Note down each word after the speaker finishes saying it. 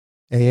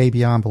AA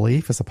Beyond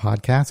Belief is a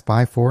podcast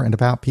by, for, and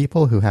about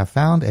people who have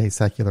found a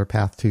secular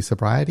path to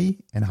sobriety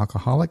in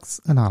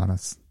Alcoholics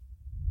Anonymous.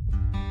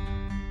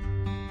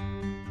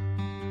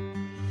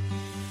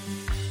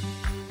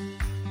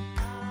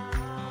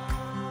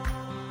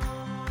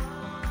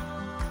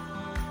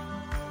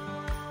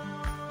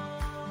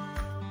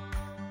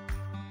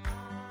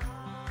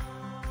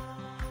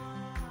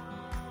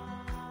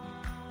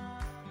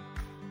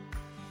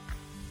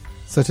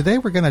 So today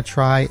we're going to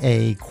try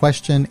a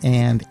question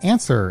and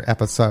answer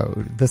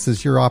episode. This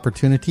is your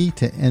opportunity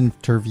to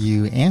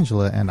interview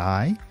Angela and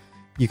I.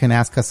 You can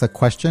ask us a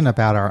question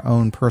about our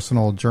own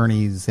personal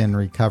journeys in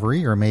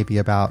recovery, or maybe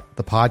about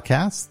the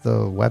podcast, the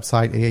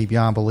website AA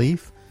Beyond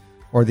Belief,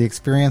 or the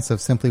experience of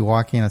simply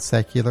walking a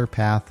secular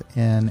path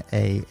in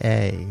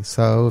AA.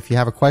 So if you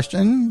have a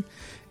question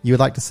you would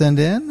like to send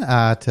in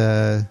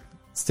to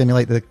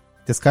stimulate the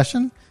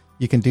discussion,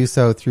 you can do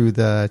so through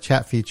the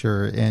chat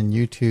feature in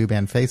YouTube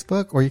and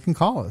Facebook, or you can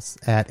call us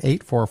at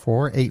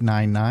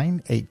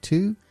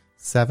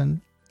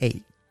 844-899-8278.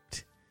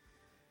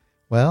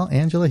 Well,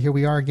 Angela, here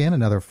we are again,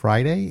 another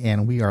Friday,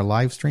 and we are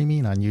live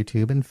streaming on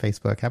YouTube and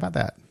Facebook. How about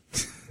that?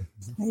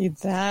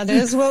 That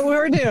is what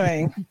we're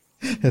doing.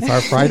 It's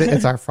our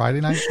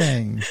Friday night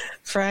thing.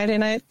 Friday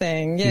night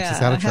thing,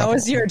 yeah. How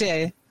was your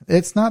day?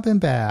 It's not been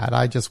bad.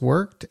 I just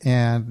worked,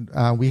 and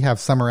we have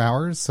summer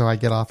hours, so I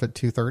get off at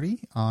 2:30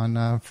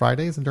 on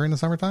Fridays and during the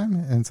summertime,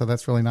 and so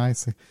that's really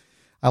nice.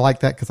 I like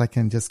that because I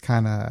can just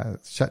kind of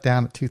shut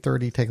down at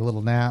 2:30, take a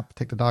little nap,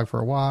 take the dog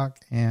for a walk,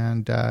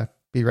 and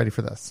be ready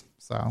for this.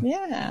 So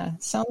yeah,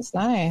 sounds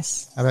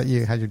nice. How about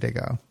you? How'd your day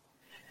go?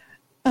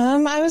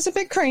 I was a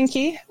bit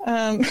cranky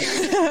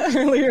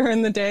earlier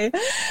in the day.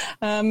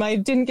 I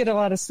didn't get a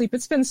lot of sleep.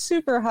 It's been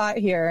super hot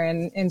here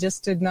and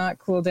just did not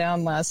cool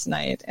down last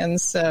night. And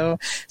so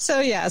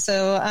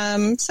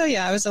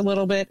I was a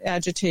little bit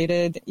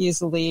agitated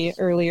easily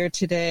earlier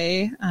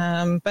today.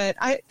 But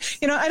I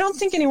don't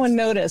think anyone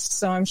noticed,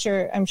 so I'm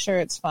sure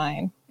it's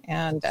fine.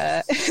 And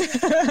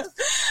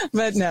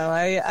but no,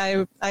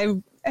 I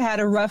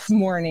had a rough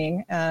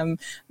morning,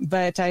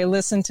 but I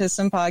listened to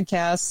some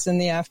podcasts in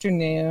the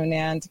afternoon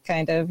and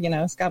kind of,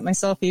 got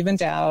myself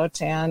evened out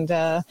and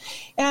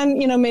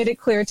made it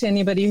clear to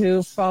anybody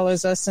who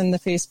follows us in the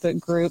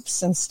Facebook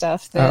groups and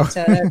stuff that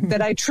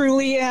that I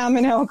truly am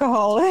an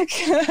alcoholic.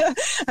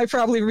 I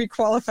probably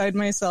requalified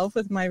myself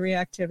with my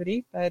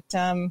reactivity, but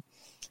I'm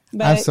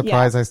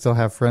surprised I still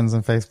have friends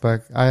on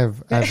Facebook.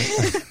 I've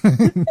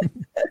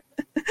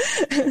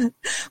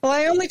Well,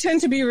 I only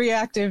tend to be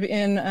reactive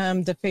in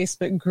the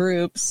Facebook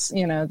groups,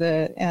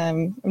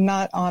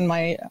 not on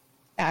my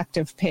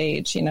active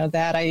page,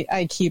 that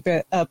I keep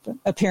it up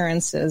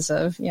appearances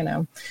of,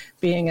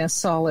 being a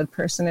solid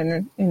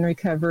person in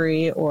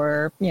recovery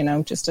or,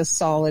 just a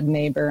solid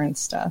neighbor and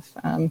stuff.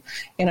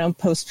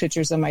 Post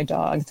pictures of my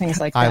dog, things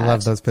like that. I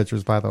love those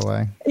pictures, by the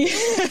way.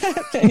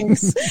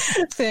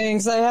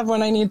 Thanks. I have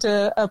one I need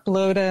to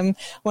upload.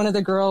 One of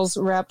the girls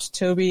wrapped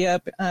Toby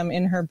up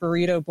in her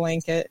burrito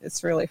blanket.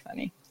 It's really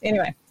funny.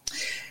 Anyway.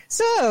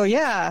 So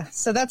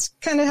that's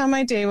kind of how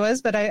my day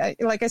was. But I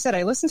like I said,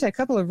 I listened to a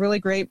couple of really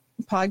great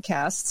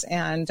podcasts,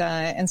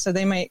 and so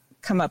they might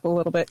come up a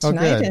little bit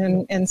tonight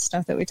and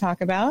stuff that we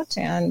talk about,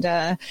 and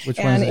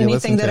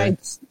anything that I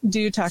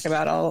do talk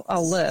about,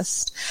 I'll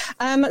list.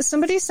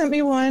 Somebody sent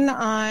me one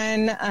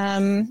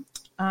on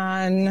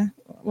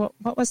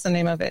what was the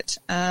name of it?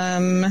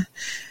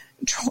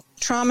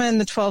 Trauma and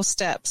the 12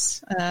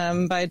 Steps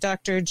by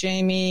Dr.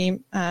 Jamie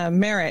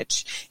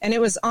Marich, and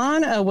it was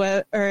on a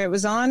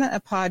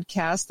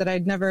podcast that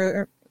I'd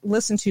never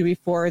listened to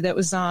before. That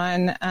was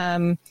on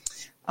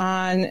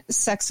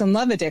sex and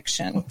love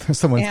addiction.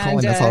 Someone's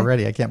calling us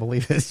already. I can't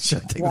believe it.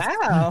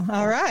 Wow.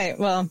 All right.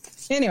 Well,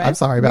 anyway, I'm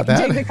sorry about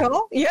that. Take the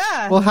call.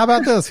 Yeah. Well, how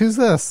about this? Who's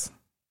this?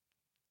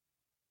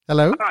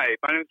 Hello. Hi,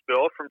 my name's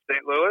Bill from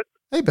St. Louis.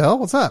 Hey, Bill.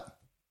 What's up?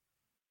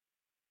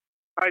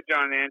 Hi,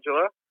 John and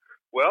Angela.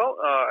 Well,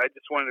 I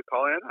just wanted to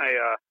call in.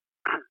 I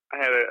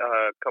had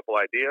a couple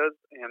ideas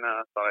and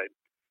thought I'd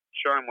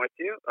share them with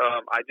you.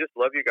 I just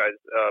love you guys'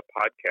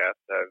 podcast.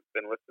 I've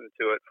been listening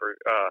to it for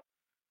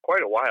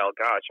quite a while.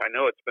 Gosh, I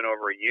know it's been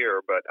over a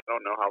year, but I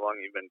don't know how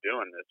long you've been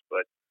doing this.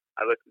 But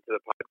I listened to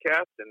the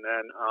podcast, and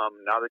then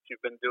now that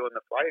you've been doing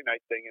the Friday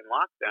night thing in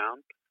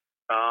lockdown,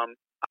 I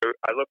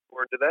look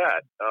forward to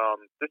that.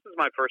 This is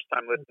my first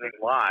time listening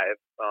live.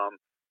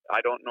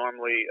 I don't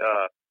normally.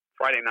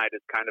 Friday night is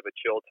kind of a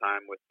chill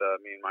time with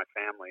me and my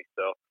family.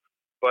 So,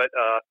 but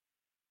I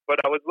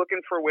was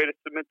looking for a way to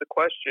submit the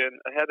question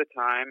ahead of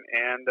time,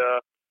 and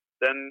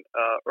then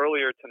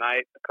earlier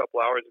tonight, a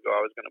couple hours ago,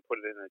 I was going to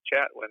put it in the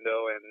chat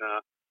window, and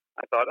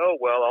I thought, oh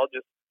well, I'll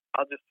just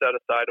set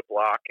aside a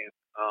block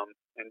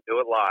and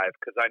do it live,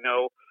 because I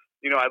know,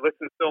 I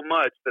listen so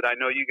much that I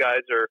know you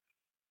guys are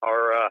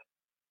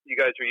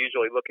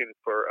usually looking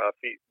for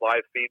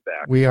live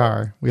feedback. We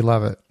are. We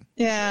love it.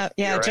 Yeah.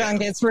 John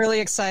gets really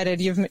excited.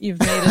 You've made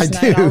his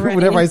night already.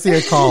 Whenever I see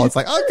a call, it's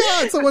like, oh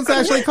God, someone's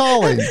actually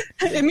calling.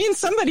 It means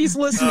somebody's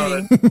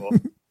listening. Oh, that's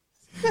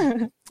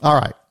cool. All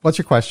right. What's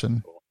your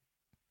question?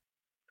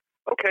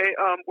 Okay.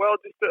 Well,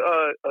 just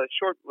a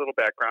short little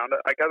background.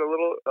 I got a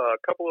little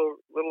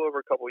over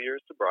a couple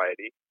years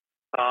sobriety.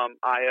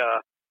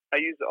 I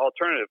use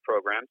alternative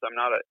programs. I'm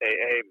not an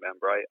AA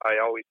member. I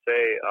always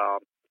say,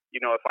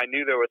 if I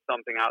knew there was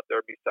something out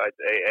there besides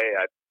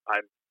AA,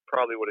 I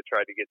probably would have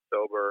tried to get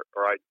sober,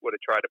 or I would have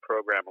tried a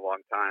program a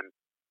long time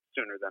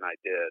sooner than I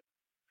did.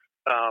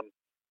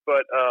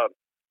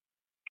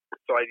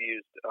 So I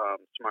used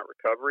Smart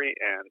Recovery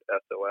and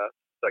SOS,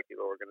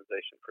 Secular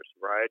Organization for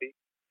Sobriety.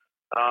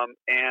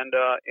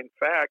 In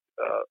fact,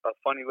 a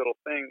funny little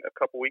thing,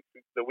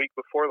 the week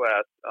before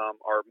last,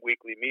 our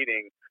weekly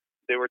meeting,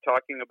 they were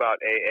talking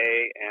about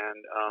AA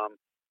and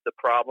the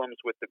problems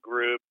with the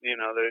group,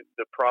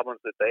 the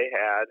problems that they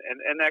had,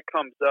 and that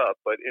comes up.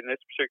 But in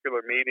this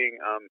particular meeting,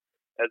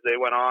 as they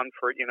went on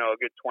for, a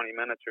good 20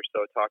 minutes or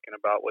so talking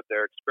about what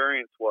their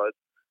experience was,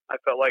 I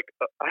felt like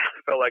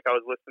I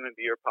was listening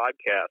to your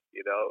podcast.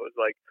 It was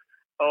like,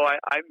 oh, I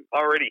have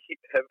already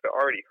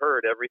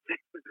heard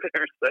everything that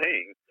they're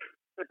saying.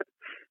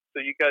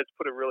 So you guys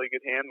put a really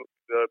good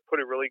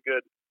put a really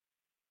good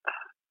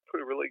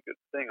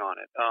thing on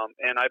it.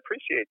 And I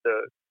appreciate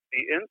the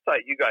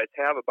insight you guys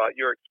have about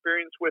your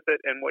experience with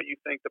it and what you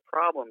think the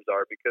problems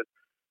are, because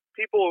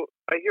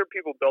I hear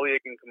people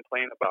bellyache and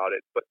complain about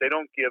it, but they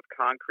don't give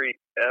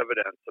concrete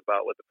evidence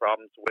about what the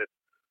problems with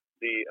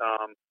the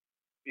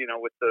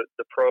with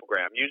the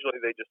program.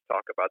 Usually they just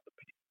talk about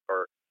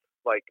or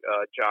like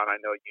John, I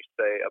know you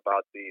say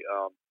about the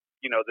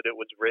that it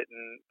was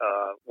written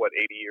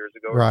 80 years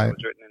ago, right? It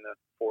was written in the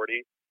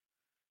 40s.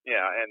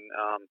 Yeah, and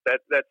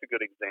that's a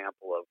good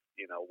example of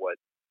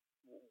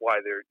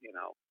why they're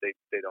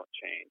they don't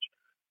change.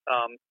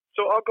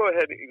 So I'll go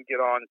ahead and get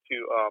on to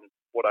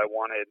what I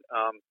wanted.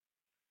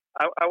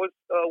 I was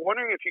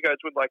wondering if you guys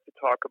would like to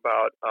talk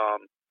about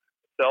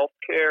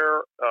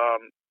self-care,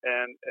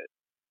 and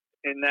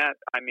in that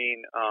I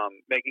mean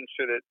making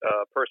sure that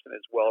a person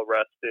is well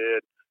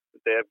rested,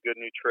 that they have good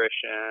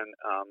nutrition,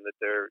 that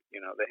they're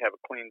they have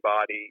a clean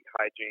body,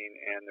 hygiene,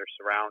 and their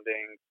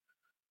surroundings,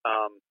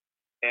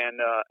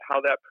 and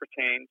how that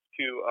pertains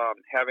to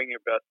having your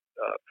best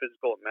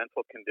physical and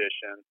mental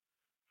condition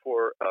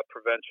for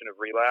prevention of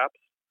relapse.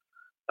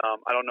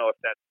 I don't know if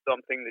that's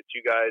something that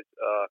you guys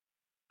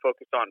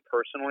focus on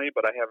personally,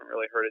 but I haven't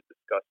really heard it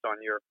discussed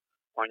on your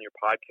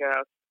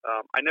podcast.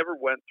 I never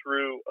went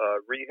through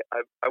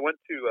rehab. I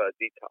went to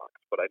detox,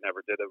 but I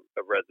never did a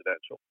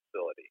residential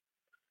facility.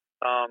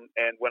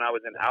 And when I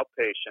was an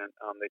outpatient,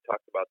 they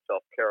talked about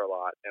self-care a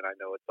lot, and I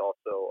know it's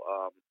also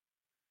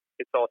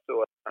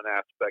an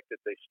aspect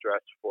that they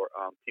stress for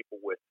people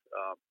with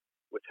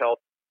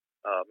health,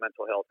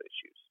 mental health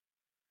issues.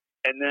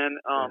 And then,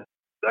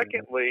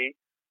 secondly,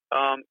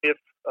 if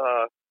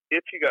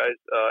you guys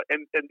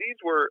and these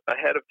were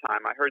ahead of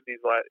time, I heard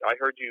you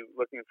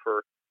looking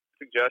for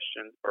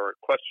suggestions or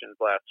questions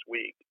last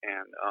week,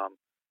 and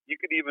you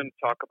could even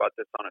talk about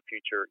this on a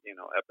future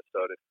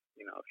episode if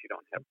you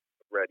don't have a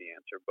ready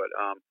answer. But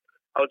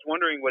I was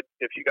wondering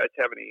if you guys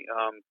have any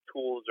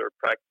tools or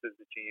practices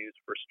that you use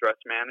for stress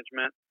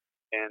management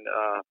and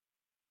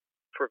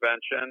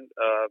prevention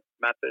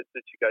methods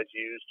that you guys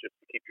use just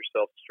to keep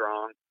yourself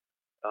strong.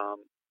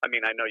 I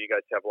mean, I know you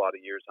guys have a lot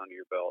of years under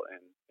your belt,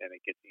 and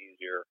it gets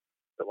easier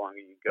the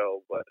longer you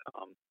go. But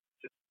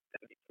just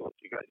any tools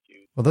you guys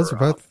use. Well, those are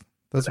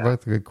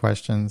both good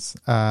questions.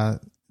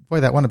 Boy,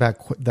 that one about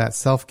that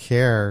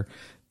self-care,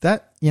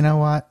 that,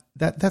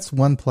 that's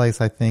one place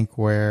I think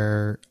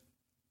where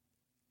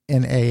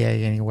in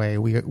AA anyway,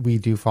 we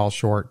do fall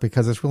short,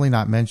 because it's really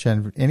not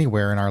mentioned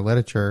anywhere in our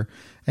literature.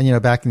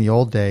 And, back in the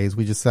old days,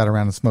 we just sat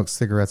around and smoked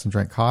cigarettes and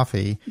drank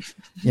coffee,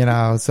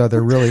 so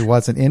there really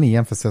wasn't any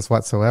emphasis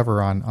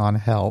whatsoever on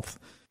health.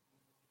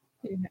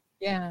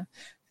 Yeah.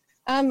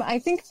 I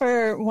think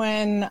for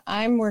when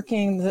I'm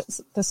working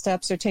the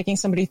steps or taking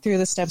somebody through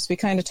the steps, we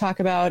kind of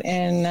talk about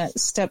in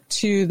step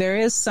 2, there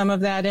is some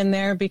of that in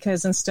there,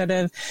 because instead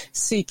of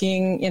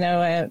seeking,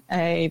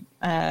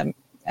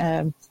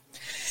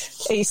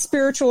 a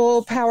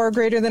spiritual power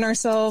greater than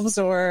ourselves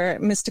or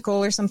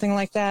mystical or something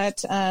like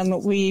that,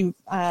 we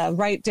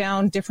write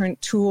down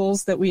different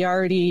tools that we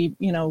already,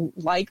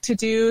 like to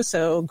do.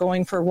 So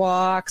going for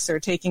walks or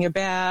taking a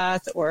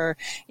bath or,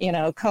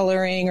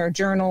 coloring or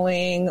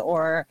journaling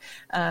or,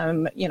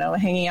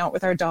 hanging out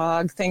with our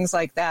dog, things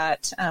like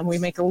that. We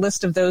make a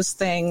list of those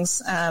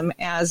things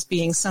as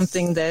being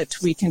something that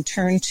we can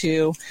turn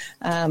to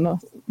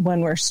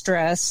when we're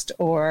stressed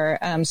or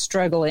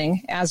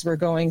struggling as we're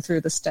going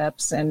through the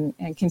steps and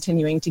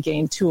continuing to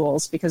gain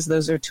tools, because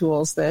those are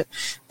tools that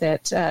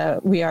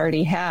we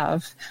already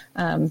have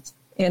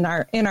in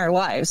our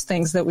lives,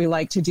 things that we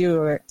like to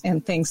do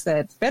and things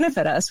that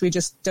benefit us. We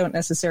just don't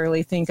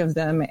necessarily think of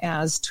them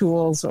as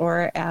tools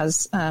or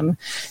as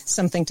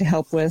something to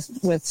help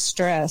with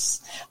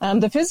stress.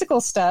 The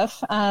physical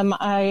stuff,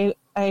 I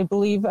I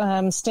believe,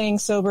 Staying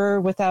Sober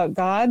Without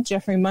God,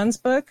 Jeffrey Munn's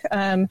book.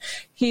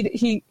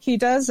 He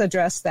does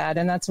address that,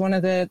 and that's one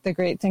of the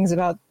great things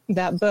about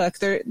that book.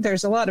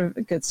 There's a lot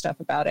of good stuff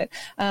about it,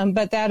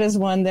 but that is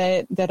one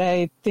that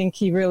I think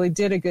he really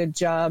did a good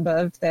job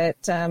of. That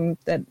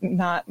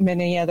not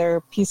many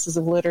other pieces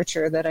of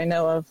literature that I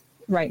know of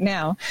right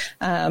now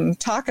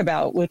talk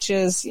about, which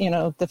is,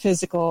 the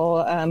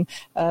physical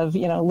of,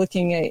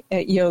 looking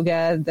at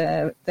yoga,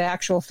 the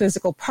actual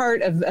physical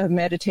part of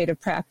meditative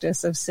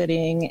practice of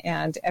sitting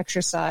and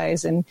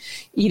exercise and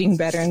eating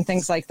better and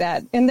things like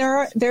that. And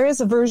there is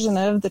a version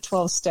of the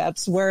 12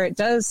 steps where it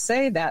does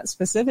say that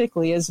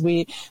specifically, as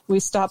we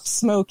stopped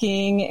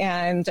smoking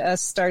and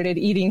started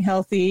eating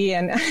healthy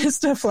and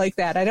stuff like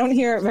that. I don't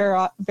hear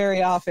it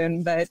very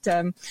often, but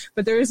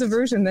there is a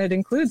version that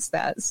includes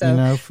that.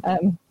 So,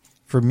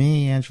 for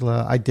me,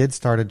 Angela, I did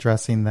start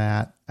addressing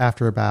that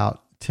after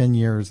about 10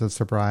 years of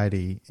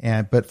sobriety.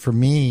 But for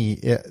me,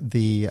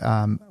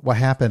 what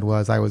happened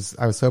was I was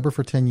sober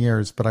for 10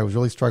 years, but I was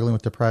really struggling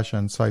with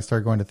depression. So I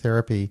started going to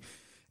therapy,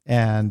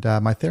 and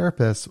my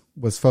therapist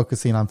was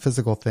focusing on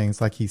physical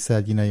things. Like he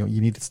said, you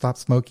need to stop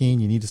smoking,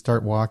 you need to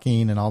start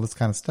walking and all this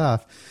kind of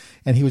stuff.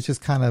 And he was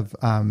just kind of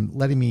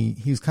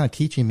he was kind of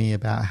teaching me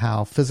about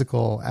how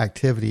physical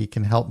activity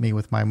can help me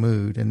with my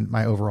mood and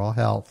my overall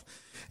health.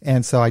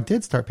 And so I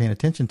did start paying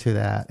attention to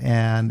that.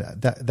 And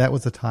that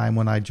was the time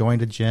when I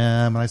joined a gym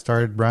and I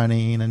started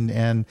running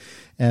and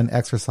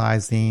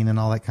exercising and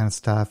all that kind of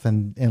stuff,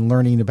 and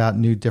learning about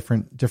new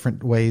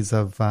different ways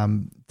of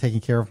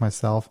taking care of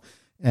myself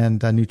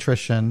and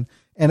nutrition.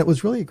 And it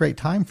was really a great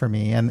time for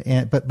me.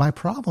 But my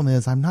problem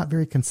is I'm not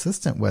very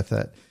consistent with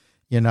it,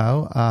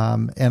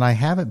 and I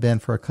haven't been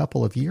for a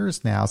couple of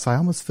years now. So I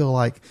almost feel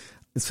like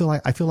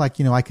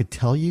I could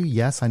tell you,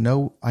 yes, I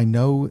know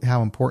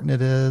how important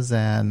it is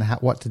and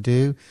what to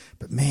do,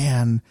 but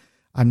man,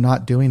 I'm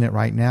not doing it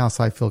right now.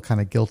 So I feel kind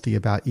of guilty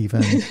about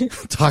even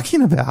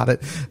talking about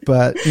it.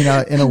 But,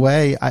 in a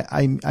way,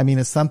 I mean,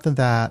 it's something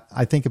that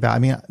I think about. I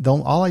mean,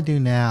 all I do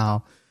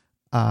now,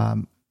 I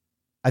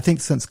think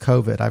since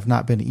COVID, I've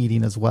not been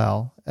eating as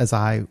well as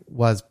I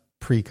was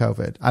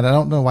pre-COVID. And I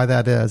don't know why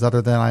that is,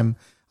 other than I'm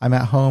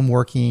at home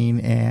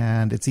working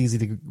and it's easy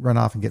to run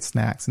off and get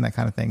snacks and that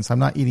kind of thing. So I'm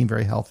not eating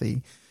very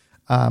healthy.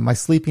 My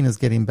sleeping is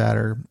getting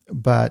better,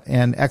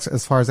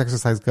 as far as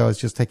exercise goes,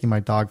 just taking my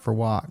dog for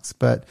walks.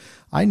 But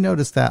I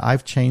noticed that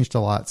I've changed a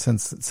lot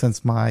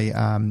since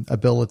my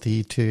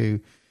ability to,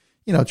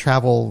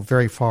 travel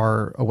very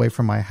far away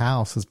from my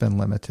house has been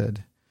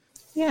limited.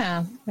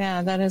 Yeah,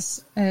 that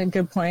is a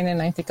good point,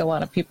 and I think a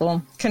lot of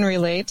people can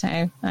relate.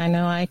 I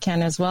know I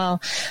can as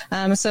well.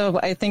 So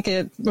I think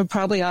it would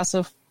probably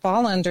also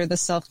fall under the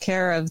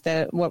self-care of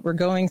what we're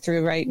going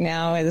through right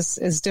now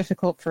is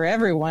difficult for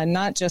everyone,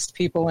 not just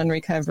people in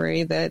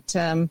recovery, that,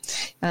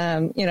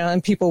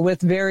 and people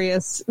with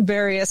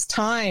various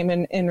time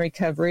in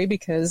recovery,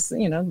 because,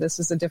 this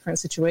is a different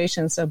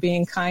situation. So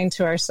being kind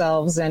to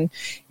ourselves and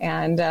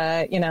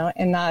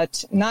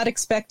not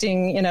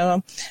expecting,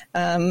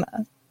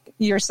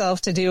 yourself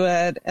to do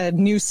a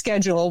new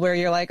schedule where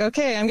you're like,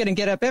 okay, I'm going to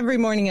get up every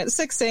morning at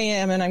 6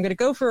 a.m. and I'm going to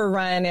go for a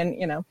run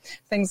and,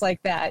 things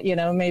like that,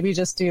 maybe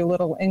just do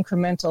little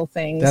incremental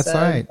things. That's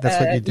right.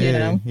 That's what you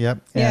do. Yep.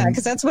 Yeah.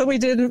 Because that's what we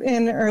did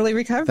in early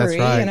recovery.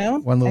 That's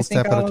right. One little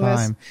step at a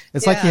time.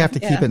 It's like you have to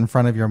keep it in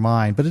front of your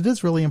mind, but it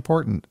is really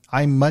important.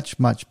 I'm much,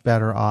 much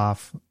better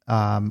off,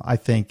 I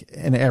think,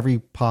 in every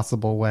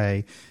possible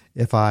way,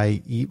 if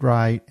I eat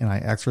right and I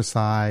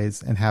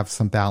exercise and have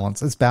some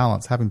balance. It's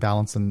balance, having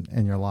balance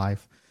in your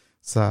life.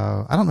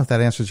 So I don't know if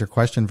that answers your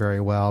question very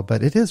well,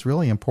 but it is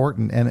really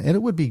important. And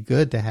it would be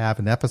good to have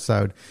an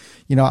episode.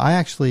 I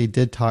actually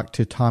did talk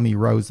to Tommy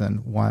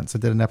Rosen once. I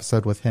did an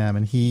episode with him,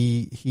 and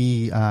he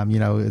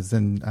is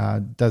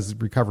does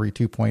Recovery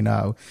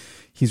 2.0.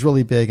 He's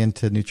really big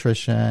into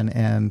nutrition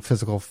and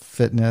physical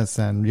fitness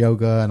and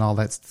yoga and all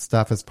that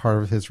stuff as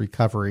part of his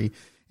recovery.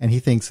 And he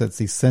thinks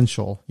it's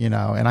essential, and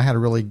I had a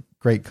really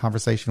great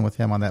conversation with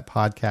him on that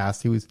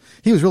podcast. He was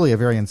really a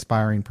very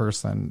inspiring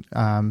person.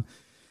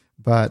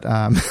 But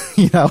I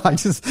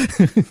just,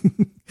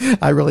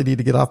 I really need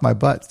to get off my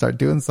butt, start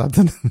doing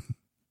something,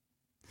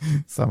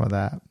 some of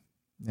that.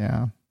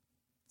 Yeah.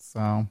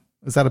 So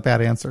is that a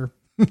bad answer?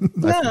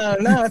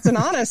 No, it's an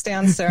honest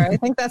answer. I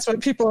think that's what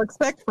people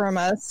expect from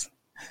us.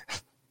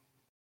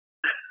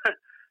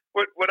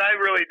 What I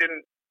really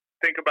didn't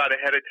think about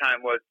ahead of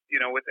time was,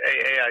 with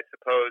AA, I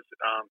suppose,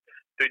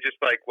 they're just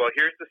like, well,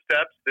 here's the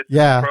steps. This is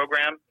the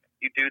program.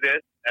 You do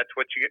this. That's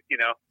what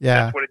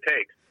that's what it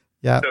takes.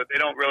 Yeah. So they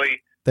don't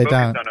really focus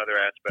on other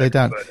aspects. They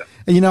don't. But,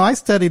 I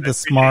studied the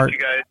SMART.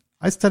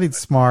 I studied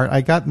SMART.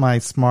 I got my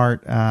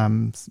SMART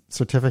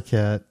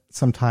certificate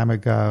some time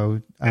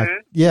ago. Mm-hmm.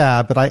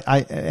 Yeah, but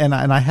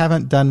I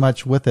haven't done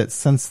much with it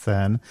since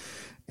then.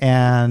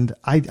 And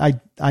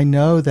I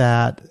know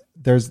that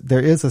there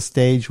is a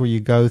stage where you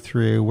go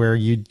through where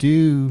you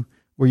do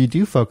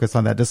focus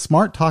on that. Does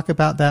SMART talk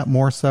about that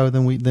more so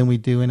than we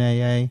do in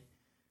AA?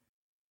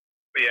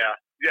 Yeah,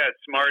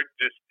 SMART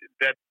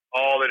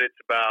all that it's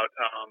about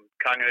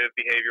cognitive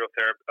behavioral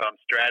therapy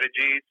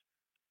strategies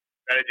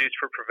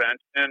for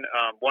prevention.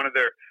 One of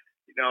their,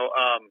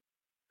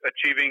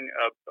 achieving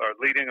or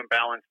leading a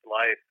balanced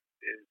life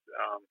is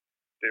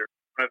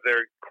one of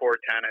their core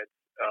tenets.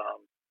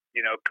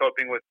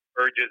 Coping with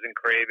urges and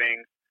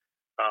cravings,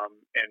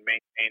 and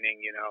maintaining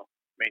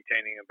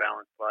a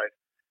balanced life.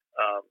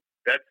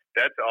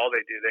 That's all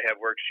they do. They have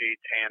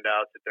worksheets,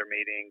 handouts at their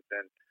meetings,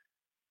 and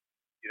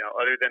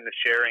other than the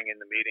sharing in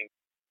the meeting.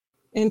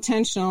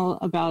 Intentional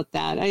about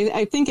that.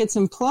 I think it's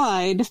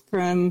implied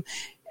from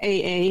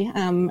AA.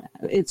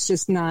 It's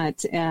just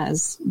not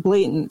as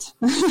blatant,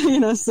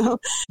 so.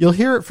 You'll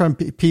hear it from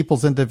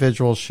people's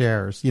individual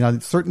shares.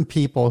 Certain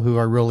people who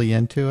are really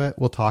into it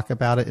will talk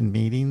about it in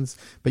meetings,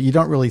 but you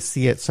don't really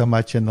see it so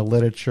much in the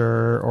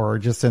literature or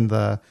just in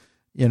the,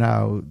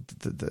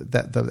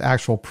 the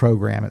actual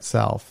program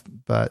itself,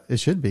 but it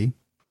should be.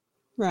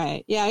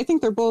 Right. Yeah. I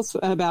think they're both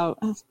about,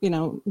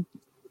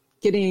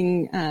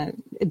 getting a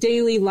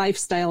daily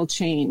lifestyle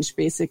change,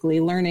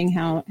 basically learning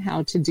how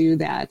to do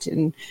that.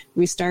 And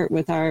we start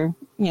with our,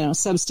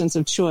 substance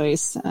of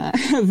choice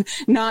of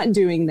not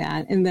doing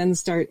that, and then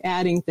start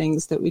adding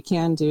things that we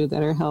can do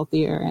that are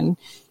healthier.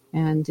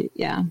 And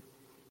yeah.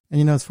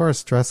 And, as far as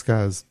stress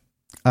goes,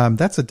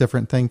 that's a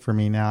different thing for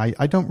me now.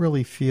 I don't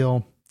really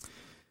feel,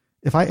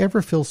 if I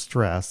ever feel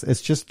stress,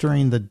 it's just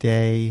during the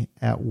day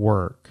at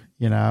work.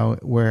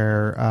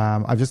 Where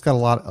I've just got a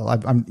lot.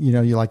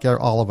 You like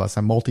all of us.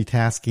 I'm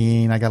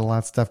multitasking. I got a lot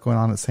of stuff going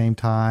on at the same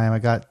time. I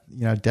got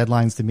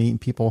deadlines to meet and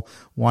people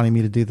wanting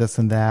me to do this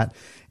and that,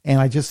 and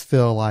I just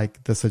feel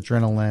like this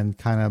adrenaline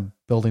kind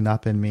of building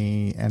up in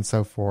me and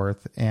so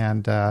forth.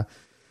 And I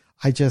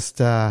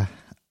just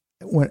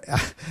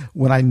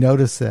when I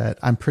notice it,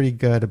 I'm pretty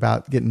good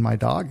about getting my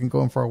dog and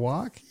going for a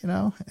walk,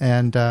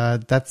 and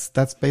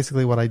that's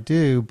basically what I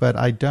do. But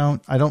I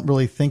don't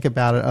really think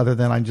about it other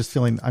than I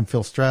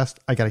feel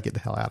stressed. I got to get the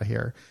hell out of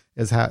here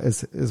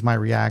is my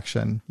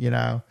reaction,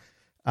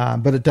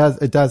 but it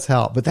does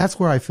help. But that's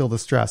where I feel the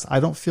stress. I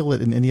don't feel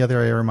it in any other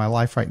area of my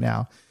life right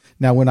now.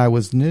 Now, when I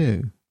was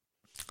new,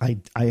 I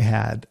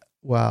had,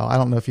 I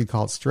don't know if you'd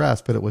call it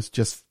stress, but it was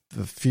just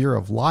the fear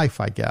of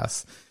life, I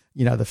guess.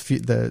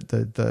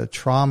 The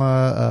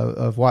trauma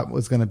of what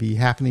was going to be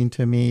happening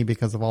to me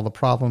because of all the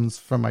problems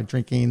from my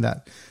drinking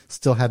that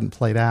still hadn't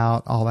played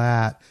out, all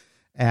that.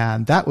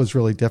 And that was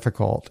really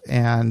difficult.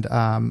 And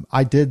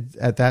I did,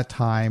 at that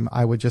time,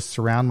 I would just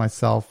surround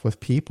myself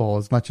with people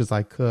as much as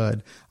I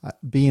could.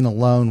 Being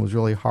alone was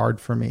really hard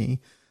for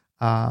me.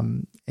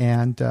 And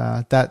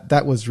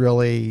that was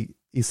really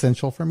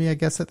essential for me, I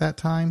guess, at that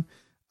time.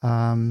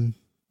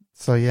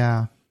 So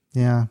yeah.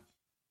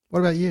 What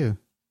about you?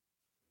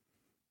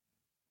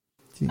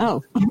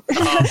 Oh,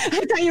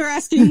 I thought you were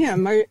asking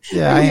him. I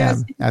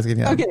am asking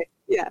him. Okay,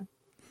 yeah.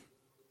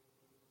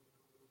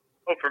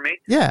 Oh, for me?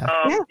 Yeah.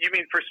 You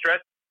mean for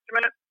stress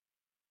management?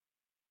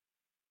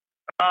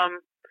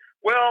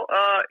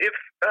 If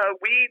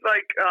we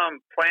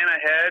plan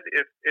ahead,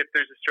 if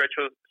there's a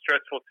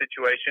stressful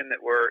situation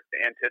that we're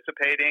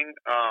anticipating,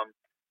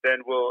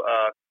 then we'll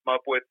come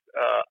up with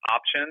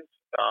options.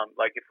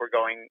 Like if we're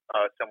going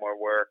somewhere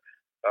where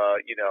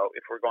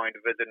if we're going to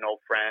visit an old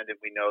friend and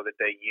we know that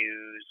they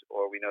use,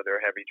 or we know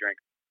they're a heavy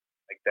drinker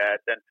like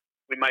that, then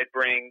we might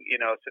bring,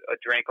 a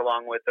drink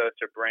along with us,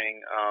 or bring,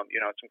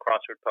 some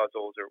crossword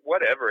puzzles or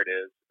whatever it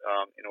is,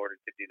 in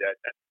order to do that.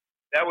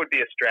 That would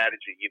be a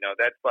strategy,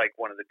 that's like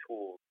one of the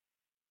tools.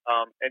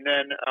 And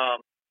then,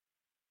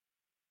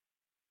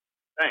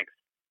 thanks.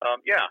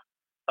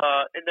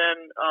 And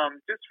then,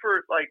 just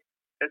for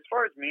as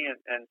far as me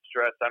and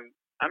stress,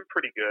 I'm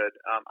pretty good.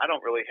 I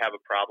don't really have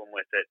a problem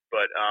with it,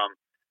 but,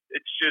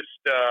 it's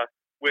just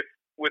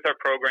with our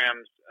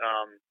programs,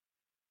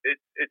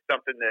 it's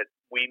something that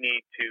we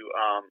need to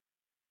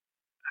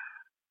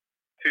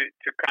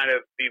kind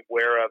of be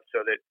aware of, so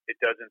that it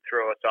doesn't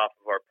throw us off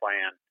of our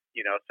plan.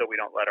 So we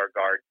don't let our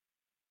guard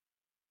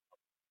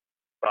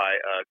by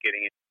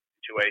getting in a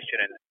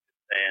situation and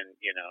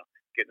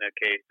getting a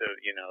case of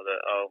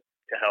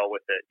to hell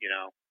with it.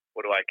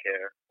 What do I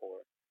care?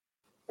 Or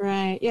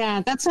Right.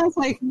 Yeah, that sounds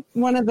like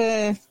one of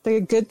the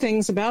good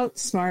things about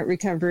Smart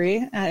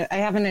Recovery. I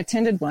haven't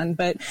attended one,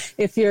 but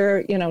if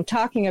you're,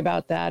 talking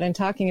about that and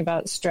talking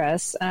about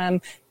stress, I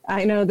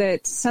know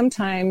that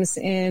sometimes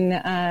in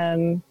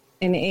AA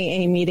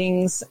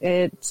meetings,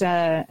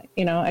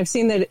 I've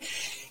seen that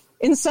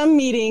in some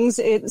meetings,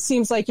 it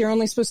seems like you're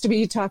only supposed to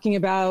be talking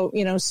about,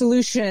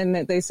 solution,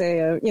 that they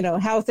say,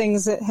 how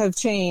things have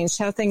changed,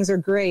 how things are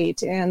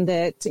great, and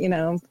that,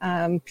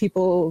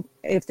 people,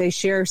 if they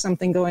share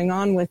something going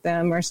on with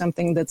them or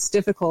something that's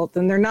difficult,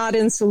 then they're not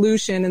in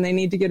solution and they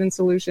need to get in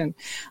solution.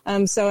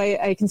 So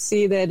I can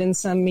see that in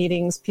some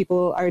meetings,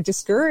 people are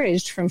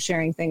discouraged from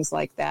sharing things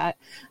like that,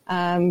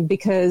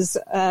 because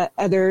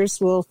others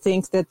will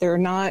think that they're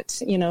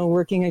not,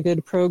 working a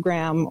good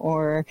program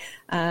or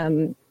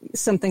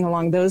something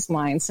along those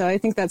lines. So I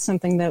think that's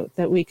something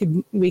that we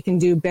can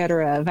do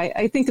better of.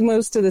 I think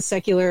most of the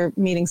secular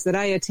meetings that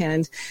I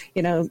attend,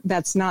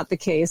 that's not the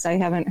case. I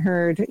haven't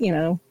heard,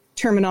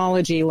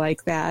 terminology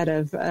like that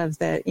of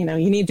that, you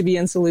need to be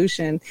in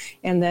solution,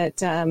 and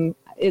that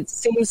it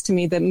seems to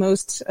me that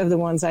most of the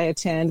ones I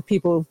attend,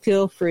 people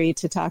feel free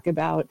to talk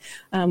about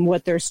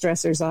what their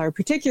stressors are,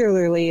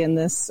 particularly in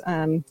this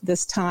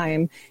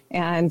time,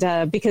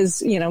 and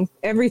because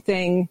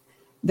everything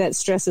that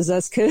stresses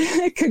us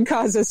could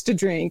cause us to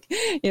drink.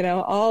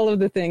 All of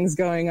the things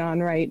going on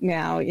right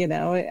now,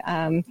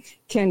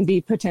 can be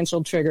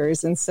potential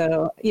triggers. And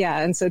so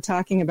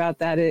talking about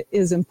that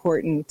is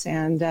important.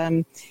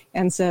 So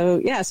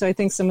I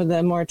think some of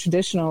the more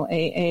traditional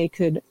AA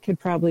could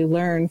probably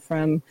learn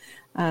from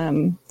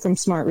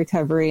Smart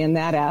Recovery in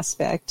that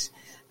aspect.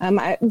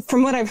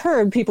 From what I've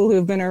heard, people who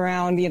have been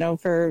around,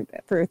 for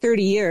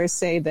 30 years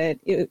say that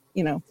it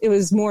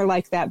was more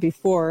like that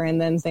before,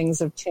 and then things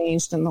have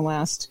changed in the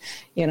last,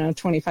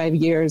 25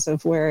 years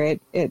of where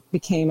it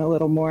became a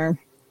little more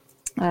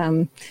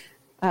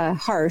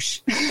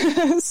harsh.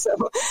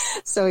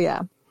 So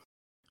yeah.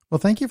 Well,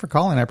 thank you for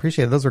calling. I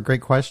appreciate it. Those are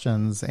great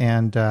questions.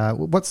 And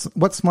what's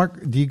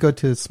Smart? Do you go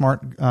to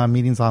Smart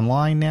meetings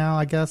online now,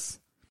 I guess?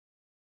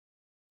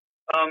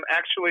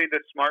 Actually, the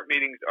Smart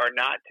meetings are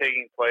not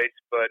taking place,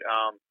 but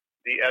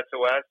the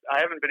SOS, I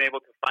haven't been able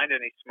to find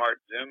any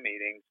Smart Zoom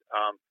meetings.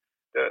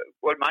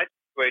 What my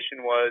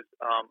situation was,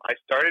 I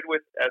started with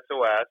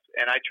SOS,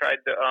 and I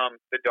tried the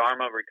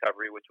Dharma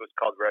recovery, which was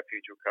called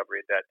Refuge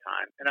Recovery at that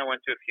time, and I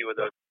went to a few of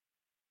those.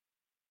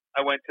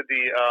 I went to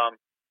the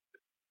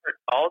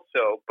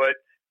also, but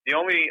the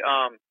only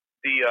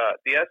the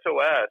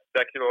SOS,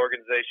 Secular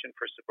Organization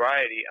for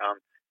Sobriety,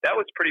 that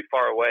was pretty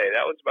far away.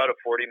 That was about a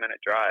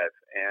 40-minute drive.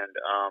 And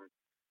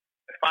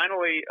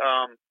finally,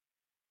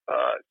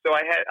 so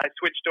I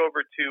switched over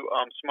to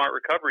Smart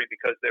Recovery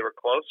because they were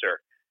closer.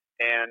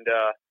 And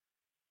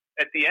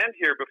at the end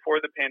here,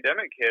 before the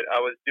pandemic hit,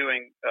 I was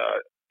doing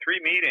three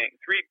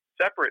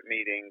separate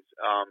meetings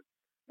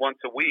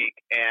once a week,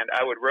 and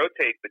I would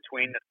rotate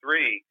between the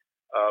three.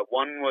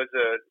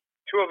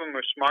 Two of them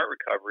were Smart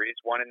Recoveries,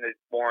 one in the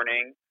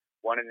morning,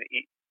 one in the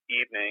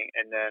evening,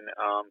 and then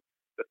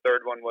the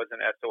third one was an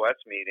SOS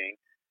meeting,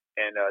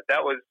 and that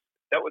was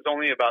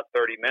only about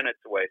 30 minutes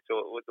away, so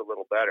it was a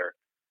little better.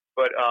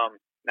 But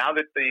now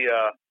that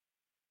we're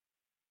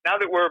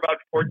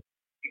about 14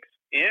 weeks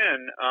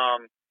in,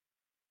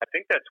 I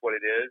think that's what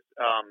it is.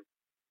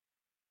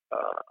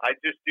 I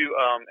just do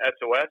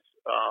SOS,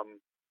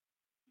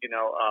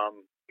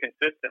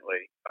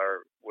 consistently,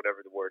 or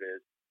whatever the word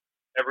is.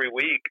 Every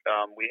week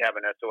we have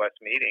an SOS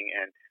meeting,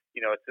 and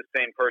it's the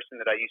same person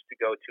that I used to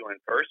go to in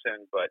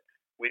person, but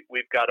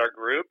we've got our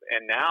group,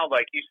 and now,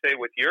 like you say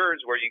with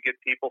yours, where you get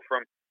people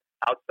from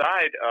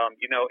outside,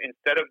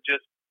 instead of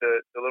just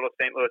the little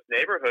St. Louis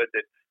neighborhood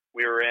that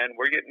we were in,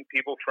 we've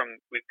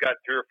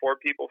got 3 or 4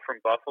 people from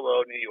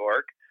Buffalo, New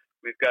York.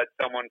 We've got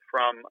someone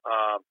from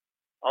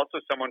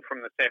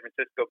the San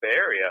Francisco Bay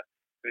Area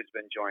who's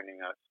been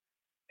joining us.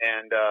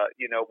 And,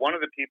 one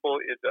of the people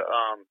is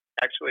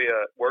actually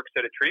works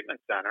at a treatment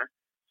center,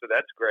 so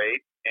that's great.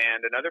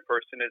 And another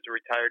person is a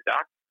retired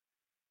doctor.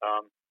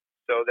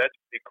 So that's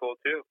pretty cool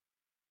too.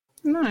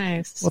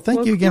 Nice. Well,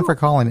 thank you again for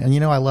calling.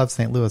 And I love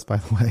St. Louis, by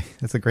the way.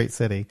 It's a great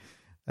city.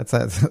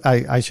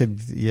 I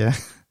should, yeah.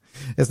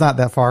 It's not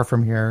that far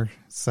from here.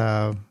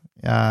 So,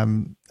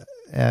 and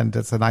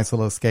it's a nice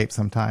little escape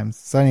sometimes.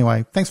 So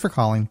anyway, thanks for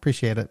calling.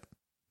 Appreciate it.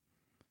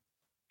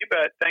 You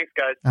bet. Thanks,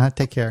 guys.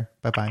 Take care.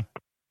 Bye-bye.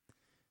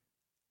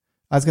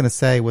 I was going to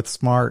say with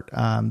Smart,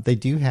 they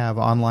do have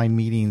online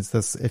meetings.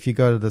 If you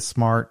go to the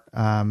Smart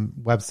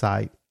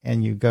website,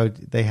 and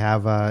they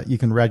have you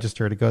can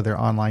register to go to their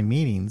online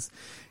meetings,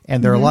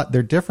 and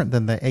they're different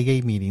than the AA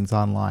meetings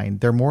online.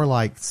 They're more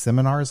like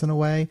seminars in a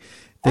way.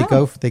 They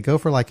go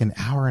for like an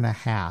hour and a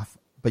half,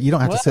 but you don't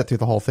have to sit through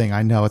the whole thing.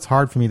 I know it's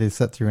hard for me to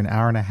sit through an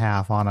hour and a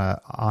half on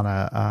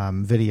a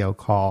video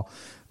call,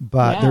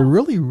 but they're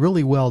really,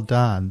 really well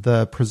done.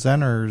 The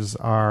presenters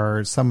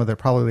are some of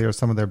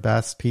their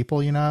best people,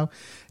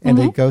 and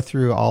they go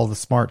through all the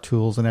Smart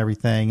tools and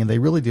everything, and they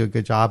really do a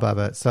good job of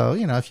it. So,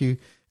 if you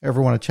ever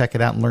want to check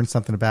it out and learn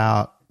something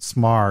about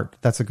Smart,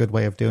 that's a good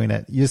way of doing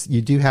it.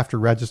 You do have to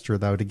register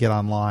though to get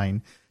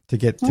online to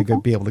be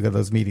able to go to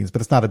those meetings, but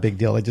it's not a big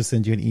deal. They just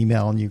send you an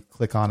email and you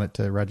click on it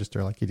to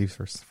register like you do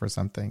for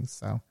some things.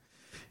 So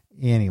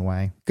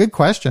anyway, good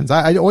questions.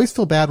 I always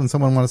feel bad when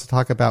someone wants to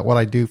talk about what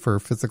I do for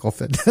physical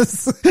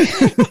fitness.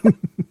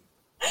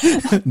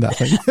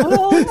 Nothing.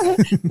 Well,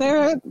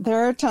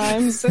 there are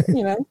times,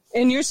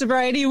 in your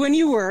sobriety when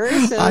you were.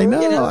 So, I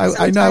know.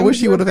 I know. I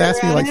wish you would have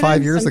asked me like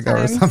 5 years ago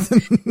or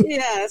something.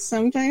 Yeah,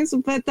 sometimes,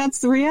 but that's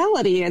the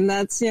reality. And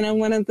that's,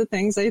 one of the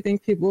things I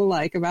think people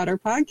like about our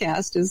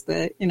podcast is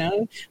that,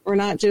 we're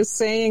not just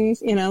saying,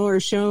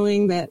 or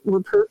showing that we're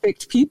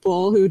perfect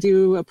people who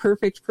do a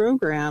perfect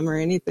program or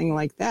anything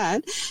like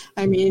that.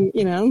 I mean,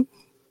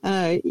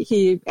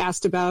 he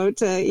asked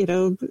about,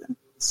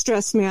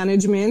 stress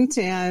management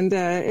and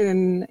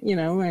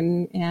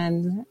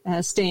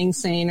staying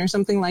sane or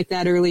something like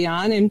that early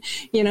on. And,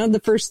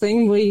 the first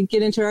thing we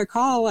get into our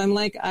call, I'm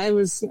like, I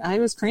was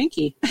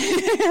cranky.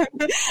 I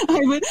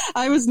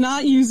was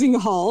not using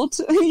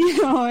halt.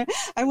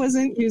 I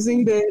wasn't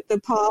using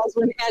the pause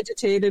when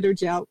agitated or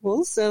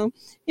doubtful. So,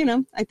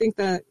 I think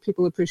that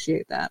people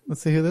appreciate that.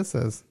 Let's see who this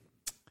is.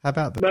 How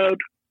about this?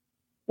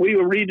 We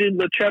were reading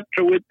the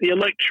chapter with the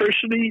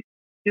electricity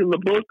in the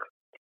book,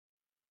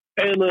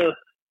 and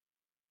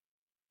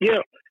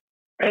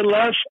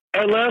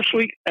last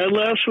week Dale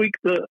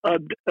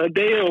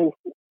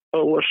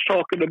was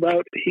talking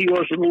about he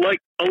was an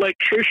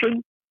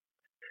electrician,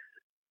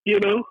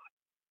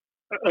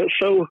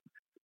 so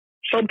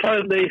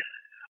sometimes the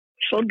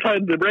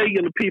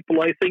regular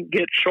people, I think,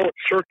 get short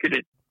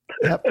circuited.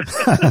 Yep.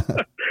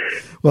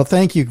 Well,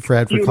 thank you,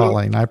 Fred, for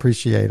calling. I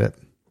appreciate it.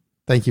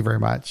 Thank you very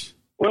much.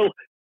 Well,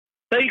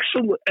 thanks,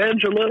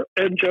 Angela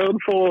and John,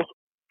 for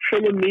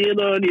filling me in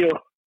on your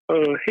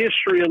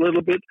history a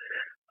little bit.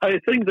 I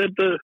think that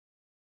the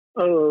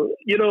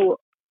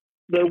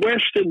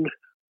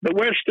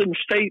Western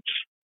states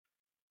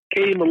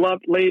came a lot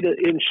later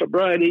in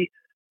sobriety.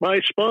 My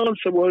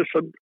sponsor was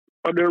an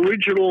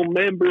original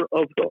member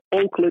of the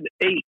Oakland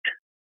Eight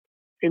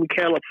in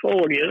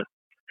California,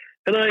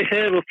 and I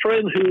have a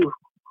friend who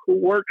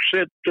works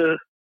at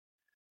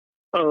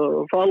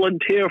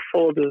volunteer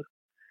for the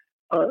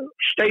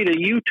state of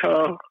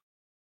Utah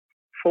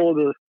for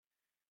the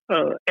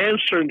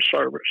answering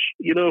service.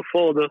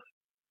 For the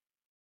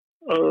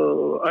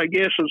I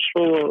guess it's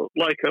for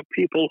like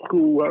people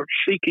who are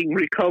seeking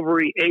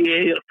recovery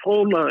AA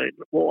phone line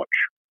watch,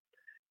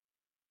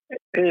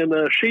 and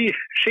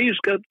she's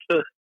got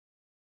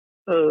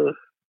I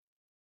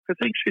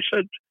think she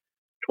said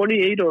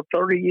 28 or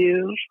 30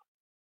 years,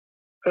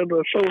 and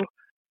so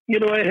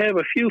I have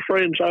a few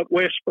friends out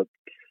west, but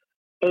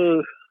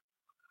there's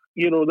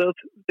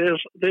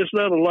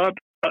not a lot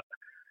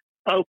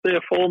out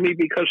there for me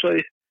because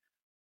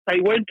I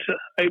went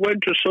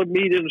to some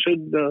meetings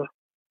in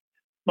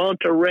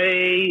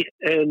Monterey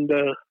and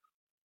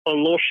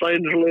Los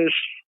Angeles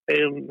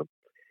and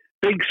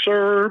Big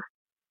Sur.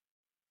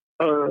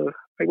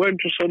 I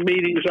went to some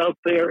meetings out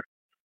there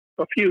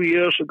a few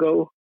years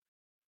ago,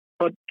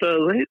 but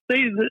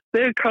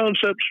their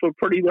concepts were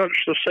pretty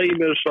much the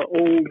same as the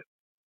old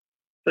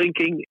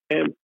thinking,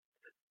 and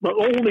the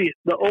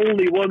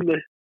only one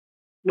that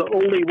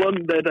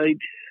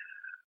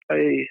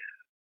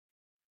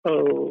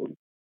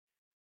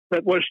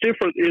that was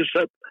different is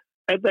that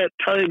at that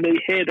time they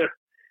had a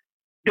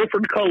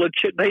different colored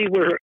chip. They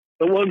were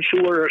the ones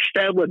who were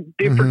establishing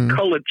different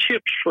colored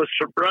chips for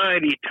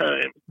sobriety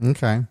time.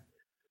 Okay.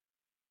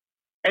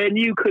 And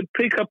you could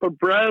pick up a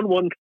brown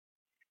one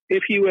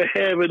if you were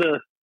having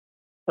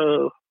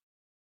a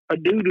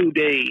doo-doo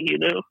day,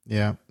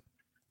 Yeah.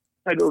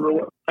 I don't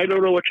know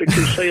what you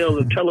can say on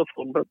the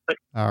telephone, but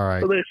all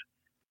right. So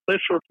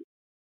that's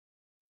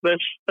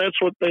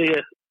what they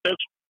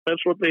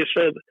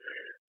said.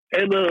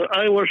 And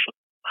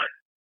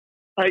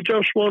I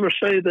just want to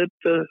say that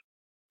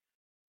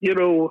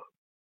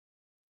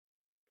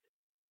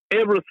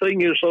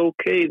everything is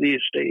okay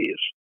these days.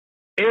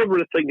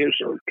 Everything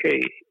is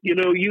okay.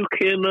 You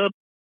cannot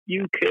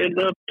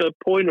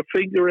point a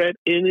finger at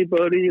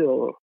anybody,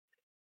 or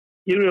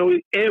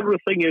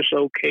everything is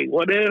okay.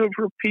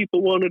 Whatever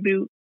people want to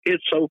do,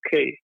 it's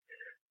okay.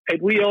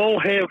 And we all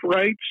have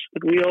rights,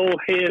 and we all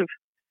have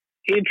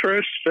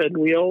interests, and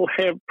we all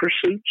have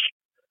pursuits.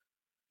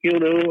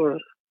 Well,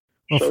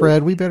 so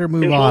Fred, we better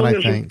move on.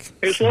 I think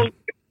as long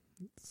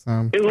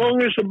as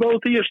the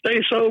both of you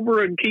stay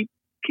sober and keep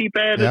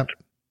at it,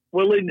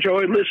 we'll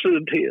enjoy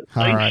listening to you.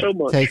 All Thanks right. so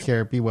much. Take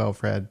care. Be well,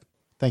 Fred.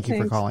 Thank you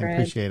for calling. Fred.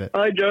 Appreciate it.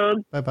 Bye,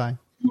 John. Bye-bye.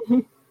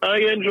 Bye,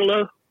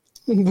 Angela.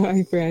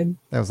 Bye, Fred.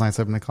 That was nice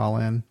of him to call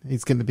in.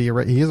 He's going to be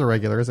he is a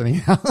regular, isn't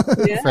he? Yeah.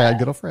 Fred,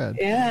 good old Fred.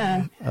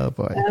 Yeah. Oh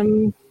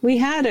boy. We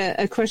had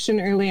a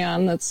question early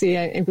on. Let's see.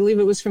 I believe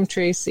it was from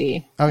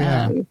Tracy. Oh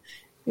yeah.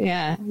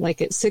 Yeah,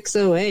 like at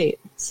 6:08.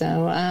 So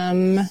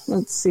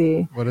let's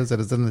see. What is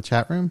it? Is it in the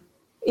chat room?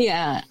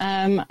 Yeah.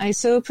 I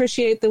so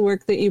appreciate the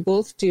work that you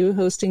both do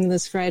hosting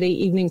this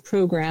Friday evening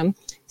program.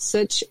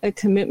 Such a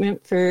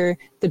commitment for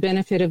the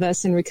benefit of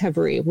us in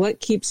recovery. What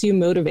keeps you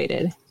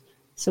motivated?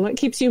 So what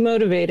keeps you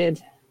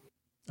motivated?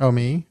 Oh,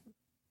 me?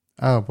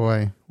 Oh,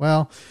 boy.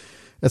 Well,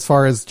 as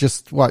far as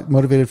just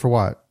motivated for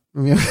what? I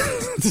mean,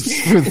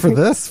 for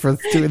this, for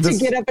doing this,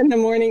 to get up in the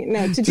morning,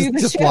 to do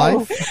the show.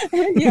 Life?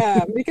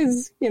 Yeah,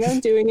 because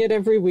doing it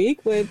every week.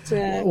 But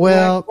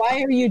well,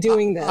 why are you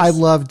doing this? I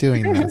love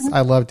doing this.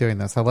 I love doing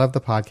this. I love the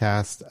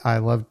podcast. I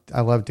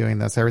love doing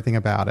this. Everything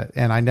about it.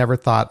 And I never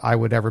thought I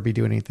would ever be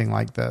doing anything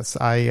like this.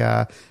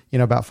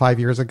 About 5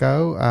 years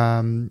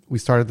ago, we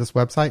started this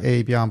website,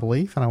 AA Beyond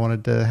Belief, and I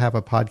wanted to have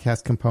a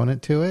podcast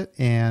component to it,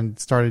 and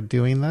started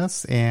doing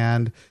this,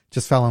 and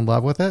just fell in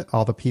love with it.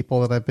 All the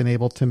people that I've been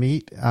able to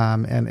meet,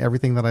 and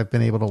everything that I've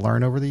been able to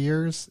learn over the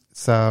years.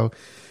 So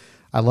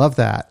I love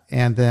that.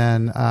 And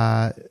then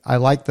I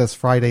like this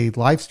Friday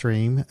live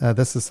stream.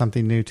 This is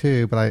something new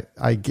too, but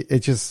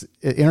it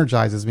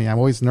energizes me. I'm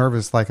always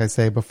nervous, like I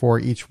say, before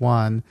each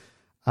one.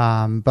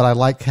 But I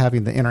like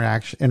having the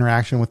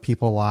interaction with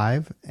people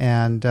live,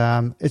 and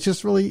it's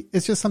just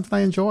something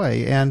I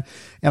enjoy, and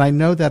I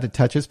know that it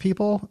touches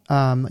people.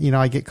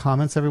 I get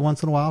comments every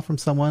once in a while from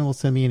someone will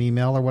send me an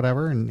email or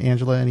whatever, and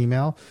Angela an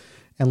email,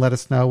 and let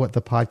us know what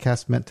the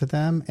podcast meant to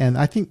them. And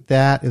I think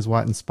that is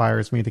what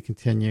inspires me to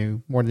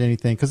continue more than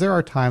anything, because there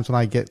are times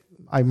when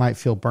I might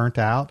feel burnt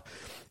out,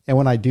 and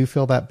when I do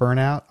feel that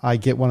burnout, I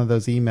get one of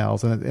those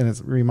emails, and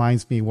it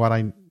reminds me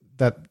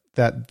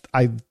that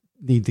I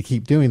need to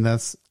keep doing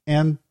this.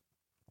 And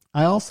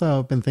I also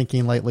have been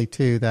thinking lately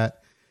too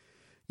that,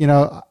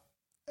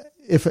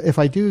 if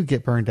I do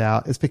get burned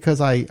out, it's because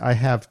I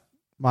have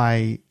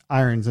my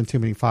irons in too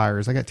many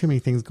fires. I got too many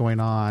things going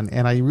on,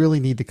 and I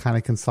really need to kind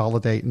of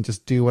consolidate and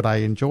just do what I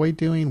enjoy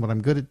doing, what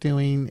I'm good at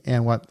doing,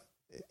 and what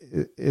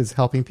is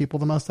helping people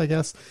the most, I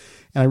guess.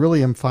 And I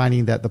really am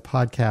finding that the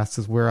podcast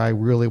is where I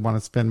really want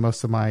to spend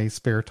most of my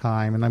spare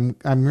time. And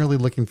I'm really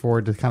looking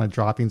forward to kind of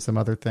dropping some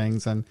other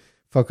things and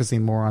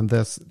focusing more on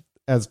this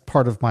as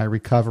part of my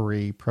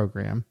recovery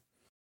program.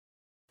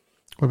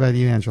 What about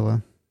you,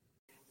 Angela?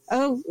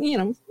 Oh,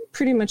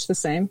 pretty much the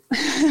same.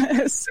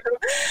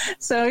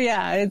 so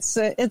yeah, it's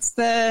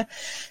the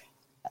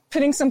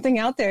putting something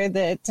out there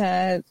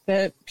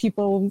that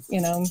people,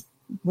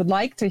 would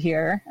like to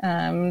hear,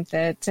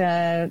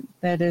 that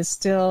is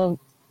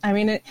still, I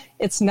mean,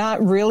 it's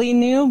not really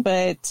new,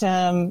 but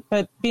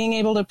being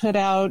able to put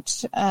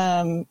out,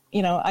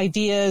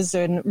 ideas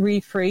and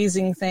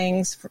rephrasing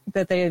things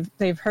that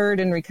they've heard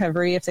in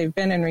recovery, if they've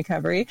been in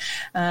recovery,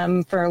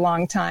 for a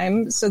long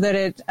time, so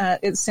that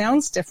it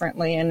sounds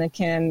differently and it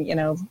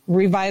can,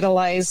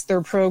 revitalize their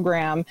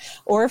program.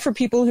 Or for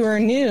people who are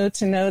new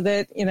to know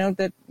that,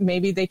 that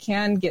maybe they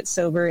can get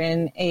sober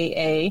in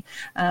AA,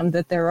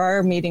 that there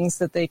are meetings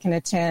that they can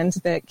attend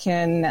that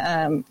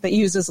can, that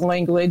uses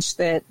language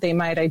that they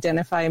might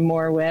identify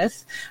more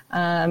with.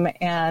 So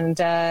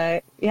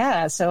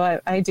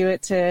I do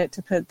it to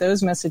put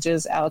those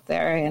messages out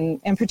there, and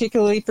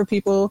particularly for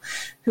people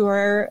who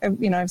are,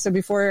 I've said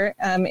before,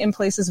 in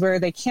places where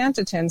they can't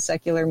attend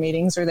secular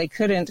meetings or they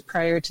couldn't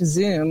prior to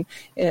Zoom.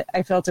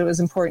 I felt it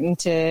was important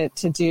to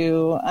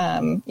do,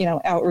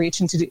 outreach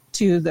and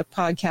to the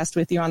podcast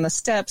with you on the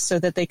steps, so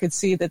that they could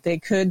see that they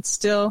could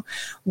still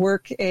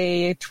work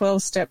a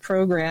 12-step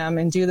program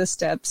and do the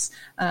steps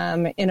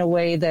in a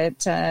way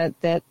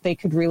that they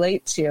could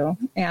relate to,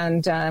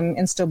 and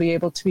still be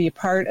able to be a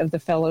part of the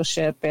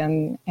fellowship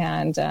and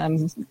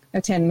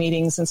attend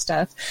meetings and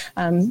stuff,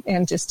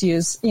 and just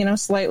use,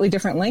 slightly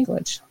different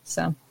language.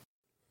 So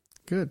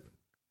good.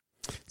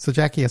 So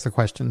Jackie has a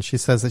question. She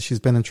says that she's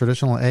been in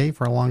traditional AA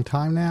for a long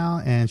time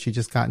now, and she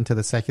just got into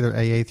the secular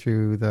AA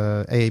through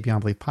the AA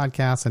Beyond Belief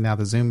podcast and now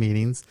the Zoom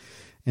meetings.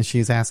 And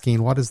she's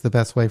asking, what is the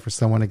best way for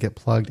someone to get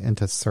plugged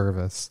into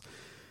service?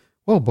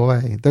 Oh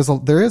boy,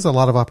 there is a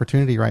lot of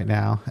opportunity right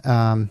now.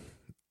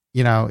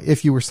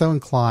 If you were so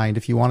inclined,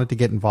 if you wanted to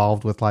get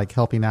involved with like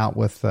helping out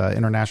with the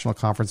International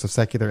Conference of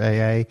Secular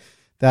AA,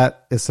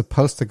 that is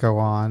supposed to go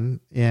on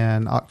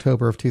in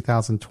October of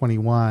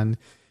 2021.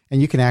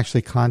 And you can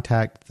actually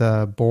contact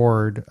the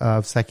board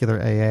of Secular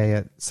AA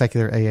at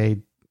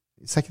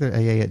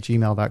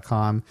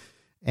secularAA@gmail.com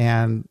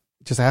and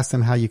just ask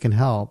them how you can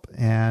help.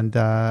 And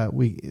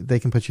they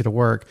can put you to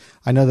work.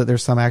 I know that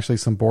there's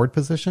some board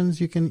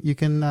positions you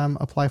can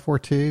apply for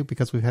too,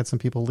 because we've had some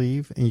people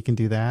leave, and you can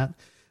do that.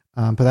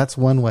 But that's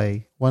one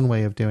way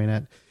of doing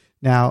it.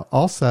 Now,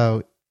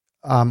 also,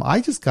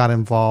 I just got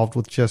involved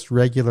with just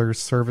regular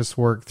service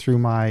work through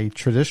my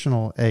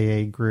traditional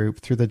AA group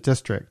through the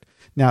district.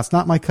 Now, it's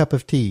not my cup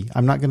of tea.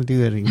 I'm not going to do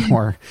that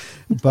anymore,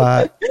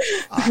 but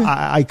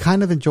I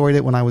kind of enjoyed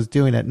it when I was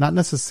doing it. Not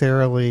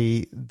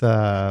necessarily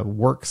the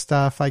work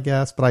stuff, I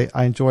guess, but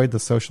I enjoyed the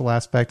social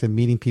aspect and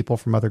meeting people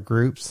from other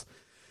groups.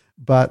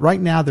 But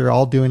right now they're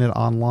all doing it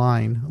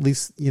online. At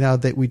least,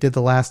 that we did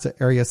the last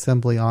area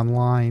assembly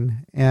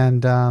online,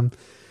 and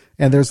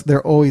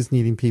they're always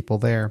needing people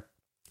there.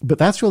 But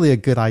that's really a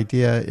good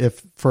idea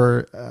if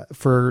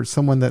for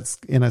someone that's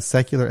in a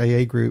secular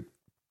AA group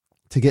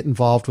to get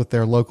involved with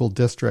their local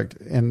district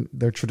and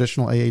their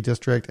traditional AA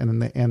district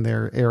and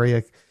their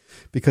area,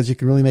 because you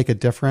can really make a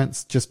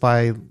difference just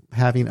by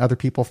having other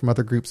people from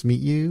other groups meet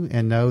you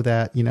and know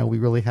that, we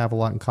really have a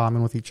lot in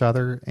common with each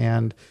other.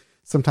 And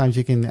sometimes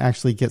you can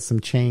actually get some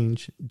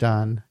change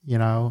done,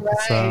 Right.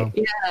 So.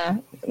 Yeah.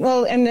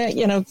 Well, and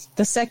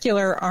the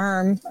secular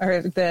arm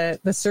or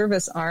the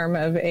service arm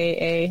of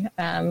AA,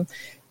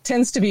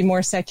 tends to be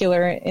more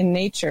secular in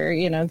nature.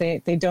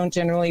 They don't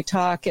generally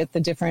talk at the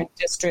different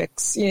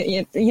districts,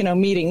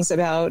 meetings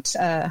about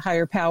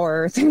higher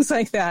power or things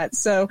like that.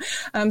 So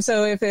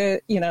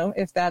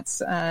if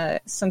that's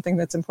something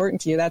that's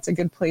important to you, that's a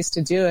good place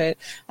to do it.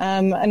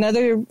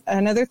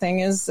 Another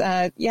thing is,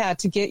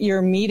 to get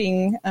your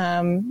meeting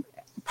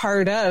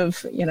part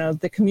of,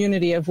 the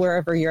community of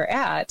wherever you're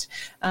at,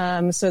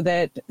 so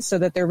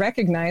that they're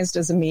recognized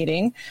as a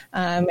meeting,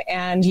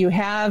 and you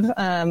have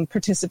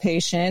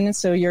participation,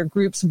 so your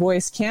group's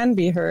voice can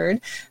be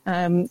heard.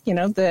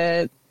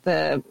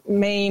 The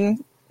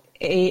main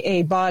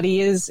AA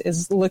body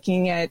is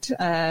looking at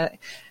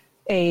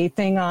a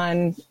thing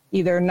on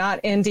either not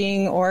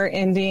ending or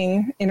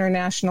ending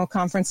international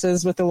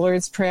conferences with the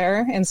Lord's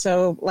Prayer. And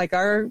so like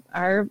our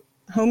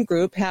home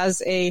group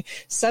has a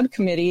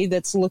subcommittee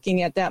that's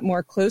looking at that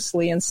more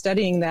closely and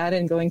studying that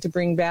and going to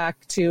bring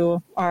back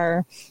to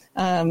our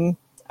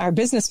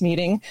business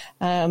meeting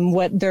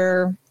what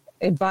their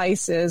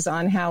advice is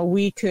on how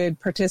we could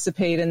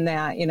participate in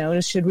that.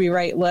 Should we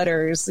write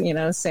letters,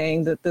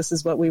 saying that this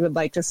is what we would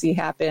like to see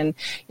happen,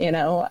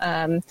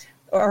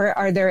 or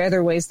are there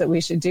other ways that we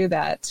should do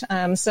that?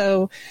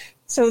 So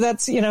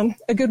that's,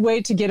 a good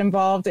way to get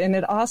involved. And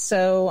it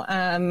also,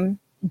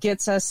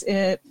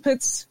 it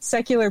puts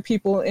secular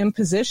people in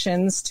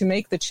positions to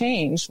make the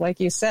change, like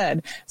you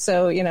said.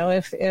 So,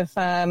 if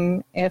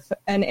an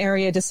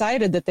area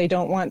decided that they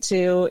don't want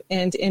to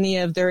end any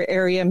of their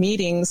area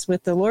meetings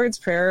with the Lord's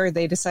Prayer, or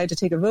they decide to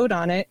take a vote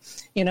on it,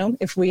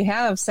 if we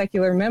have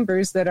secular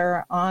members that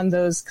are on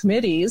those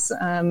committees,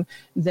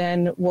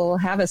 then we'll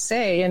have a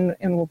say and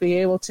we'll be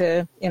able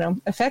to,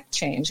 affect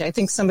change. I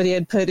think somebody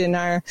had put in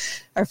our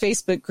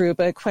Facebook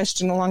group a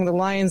question along the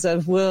lines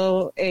of,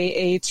 will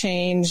AA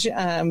change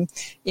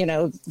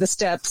the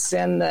steps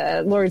and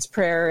the Lord's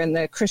Prayer and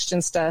the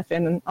Christian stuff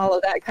and all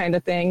of that kind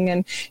of thing.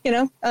 And,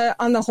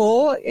 on the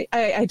whole,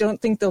 I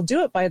don't think they'll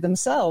do it by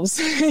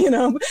themselves,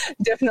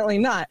 definitely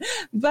not.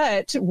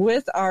 But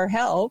with our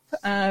help,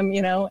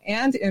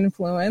 and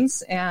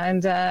influence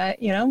and,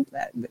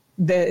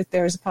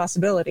 there's a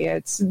possibility.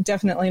 It's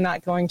definitely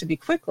not going to be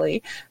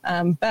quickly,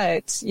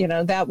 but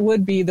that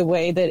would be the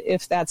way that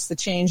if that's the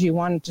change you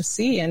wanted to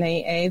see in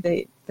AA,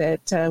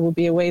 that will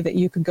be a way that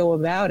you could go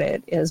about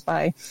it, is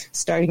by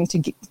starting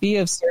to be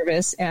of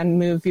service and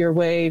move your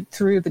way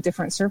through the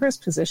different service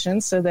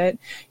positions so that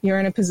you're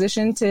in a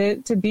position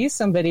to be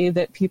somebody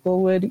that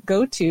people would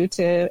go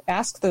to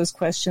ask those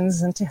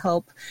questions and to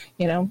help,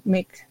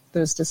 make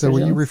those decisions.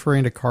 So were you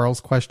referring to Carl's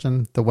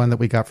question, the one that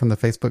we got from the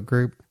Facebook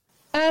group?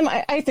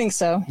 I think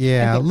so.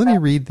 Yeah, let me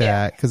read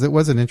that because it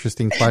was an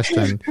interesting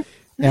question.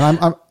 And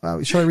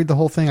shall I read the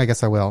whole thing? I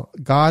guess I will.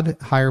 God,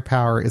 higher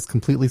power, is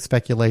completely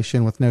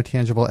speculation with no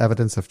tangible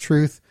evidence of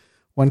truth.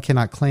 One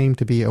cannot claim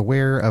to be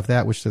aware of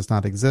that which does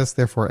not exist.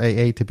 Therefore,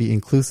 AA, to be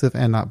inclusive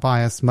and not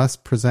biased,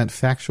 must present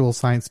factual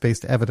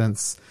science-based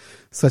evidence,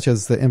 such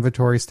as the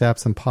inventory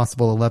steps and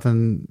possible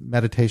 11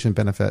 meditation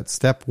benefits.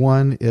 Step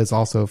 1 is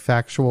also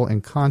factual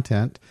in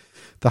content.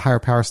 The higher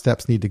power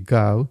steps need to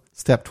go.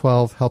 Step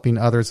 12, helping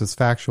others, is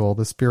factual.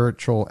 The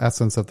spiritual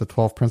essence of the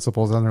 12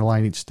 principles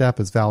underlying each step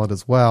is valid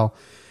as well.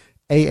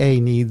 AA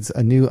needs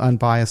a new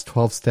unbiased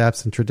 12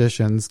 steps, and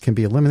traditions can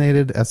be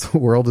eliminated as the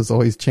world is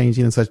always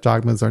changing and such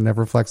dogmas are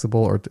never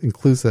flexible or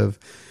inclusive.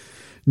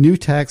 New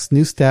texts,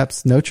 new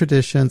steps, no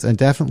traditions, and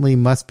definitely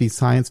must be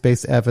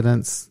science-based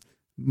evidence,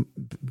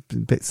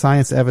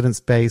 science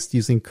evidence-based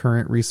using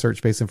current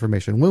research-based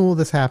information. When will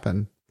this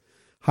happen?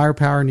 Higher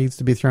power needs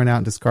to be thrown out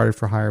and discarded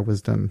for higher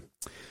wisdom.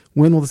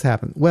 When will this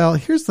happen? Well,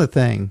 here's the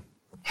thing,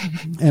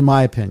 in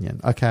my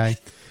opinion, okay?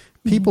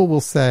 People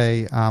will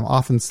say,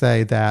 often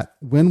say that,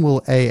 when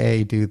will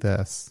AA do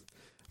this?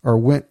 Or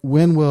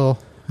when will,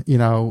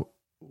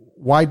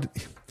 why?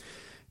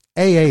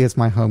 AA is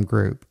my home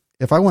group.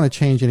 If I want to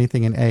change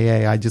anything in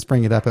AA, I just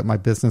bring it up at my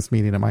business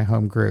meeting at my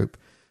home group.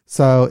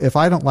 So if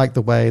I don't like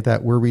the way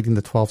that we're reading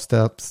the 12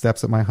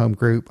 steps at my home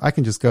group, I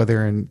can just go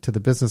there and to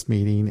the business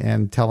meeting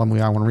and tell them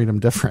I want to read them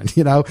different,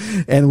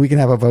 and we can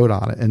have a vote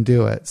on it and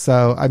do it.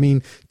 So, I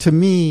mean, to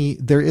me,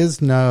 there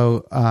is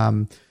no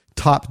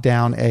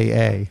top-down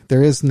AA.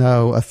 There is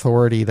no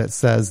authority that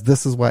says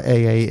this is what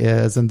AA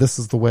is and this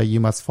is the way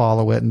you must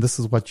follow it and this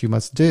is what you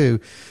must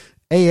do.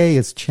 AA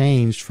is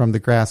changed from the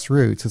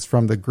grassroots. It's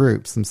from the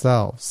groups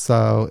themselves.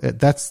 So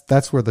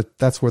that's where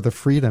the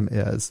freedom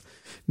is.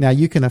 Now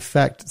you can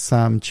affect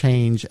some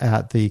change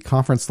at the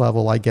conference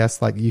level, I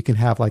guess, like you can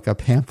have like a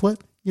pamphlet,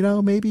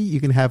 maybe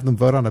you can have them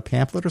vote on a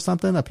pamphlet or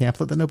something, a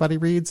pamphlet that nobody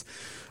reads.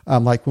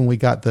 Like when we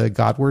got the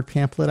Godward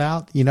pamphlet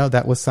out,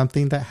 that was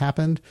something that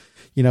happened.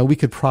 We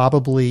could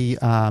probably,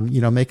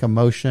 make a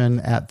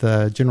motion at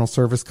the General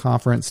Service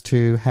Conference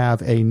to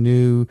have a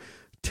new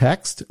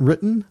text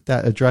written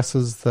that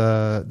addresses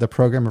the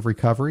program of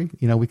recovery.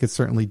 We could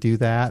certainly do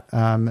that.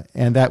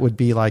 And that would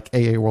be like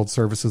AA World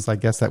Services, I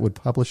guess, that would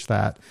publish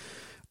that.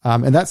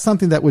 And that's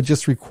something that would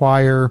just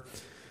require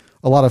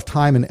a lot of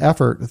time and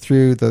effort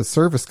through the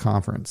service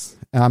conference.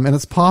 And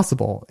it's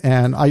possible.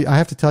 And I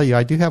have to tell you,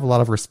 I do have a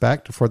lot of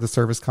respect for the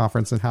service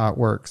conference and how it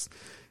works.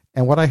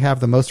 And what I have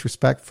the most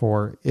respect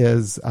for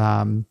is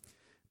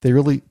they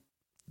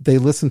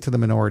listen to the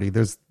minority.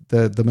 There's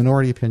the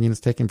minority opinion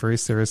is taken very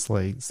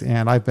seriously.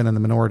 And I've been in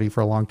the minority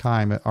for a long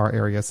time at our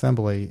area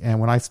assembly. And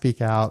when I speak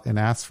out and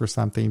ask for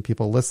something,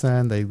 people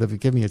listen. They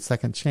give me a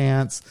second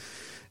chance.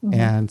 Mm-hmm.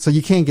 And so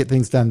you can get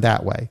things done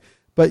that way.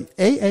 But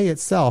AA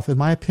itself, in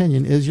my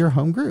opinion, is your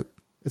home group.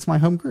 It's my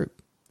home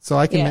group. So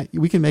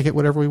we can make it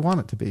whatever we want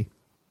it to be.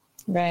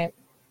 Right.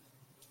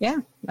 Yeah,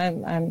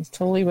 I'm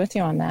totally with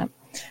you on that.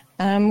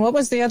 What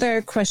was the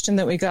other question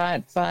that we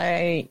got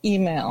by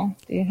email?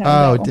 Do you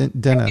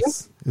have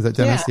Dennis. Is that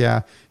Dennis?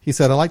 Yeah. He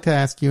said, I'd like to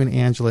ask you and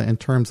Angela, in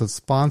terms of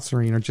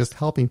sponsoring or just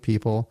helping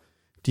people,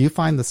 do you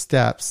find the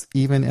steps,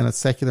 even in a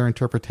secular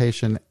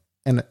interpretation,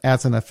 and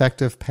as an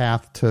effective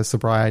path to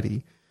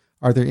sobriety?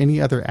 Are there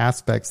any other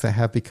aspects that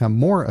have become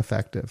more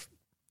effective?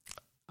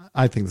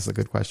 I think this is a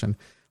good question.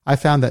 I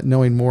found that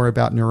knowing more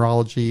about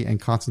neurology and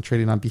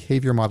concentrating on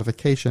behavior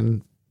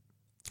modification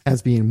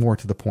as being more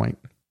to the point.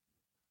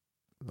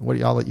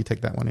 I'll let you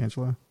take that one,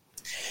 Angela.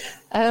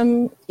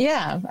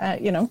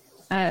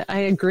 I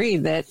agree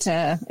that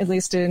at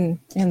least in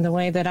the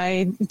way that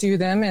I do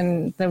them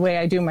and the way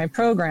I do my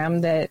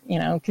program, that,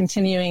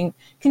 continuing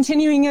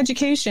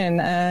education,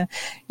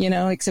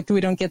 except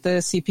we don't get the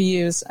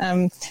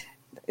CPUs.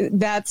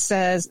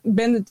 That's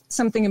been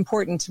something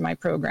important to my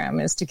program,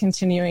 is to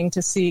continuing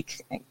to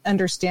seek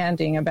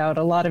understanding about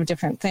a lot of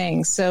different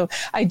things. So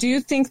I do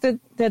think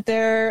that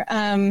they're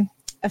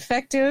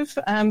effective,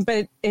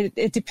 but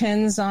it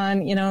depends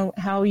on,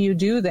 how you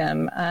do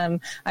them.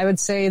 I would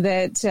say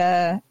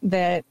that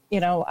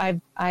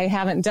I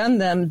haven't done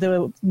them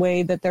the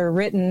way that they're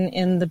written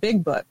in the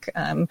big book.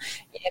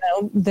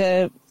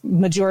 The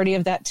majority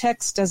of that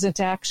text doesn't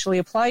actually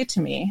apply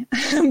to me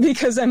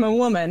because I'm a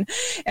woman.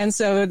 And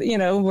so,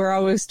 we're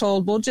always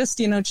told, well, just,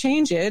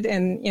 change it.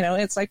 And,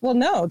 it's like, well,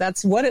 no,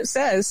 that's what it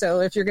says.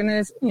 So if you're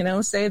going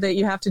to, say that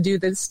you have to do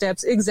the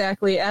steps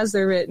exactly as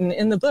they're written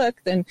in the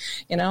book, then,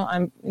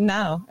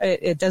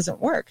 it doesn't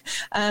work.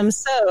 From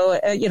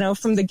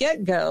the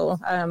get-go,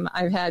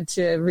 I've had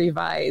to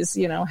revise,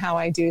 how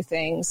I do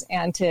things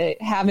and to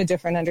have a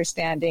different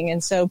understanding.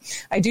 And so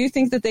I do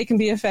think that they can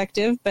be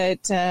effective, but,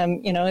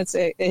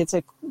 it's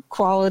a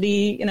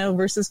quality,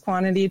 versus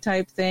quantity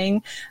type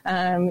thing.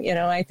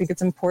 I think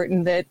it's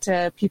important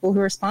that people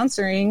who are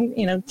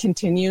sponsoring,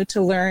 continue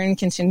to learn,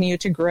 continue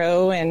to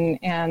grow,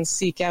 and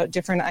seek out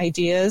different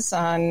ideas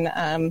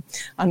on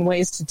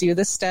ways to do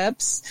the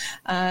steps,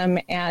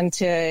 and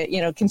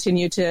to,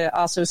 continue to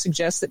also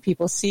suggest that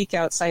people seek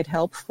outside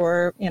help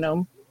for,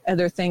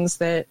 other things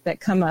that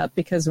come up,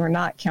 because we're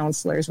not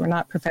counselors, we're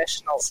not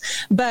professionals,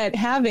 but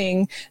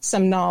having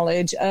some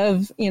knowledge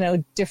of,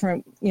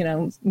 different,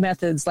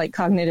 methods like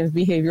cognitive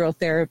behavioral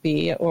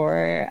therapy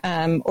or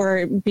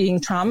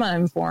being trauma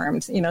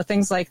informed,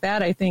 things like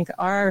that, I think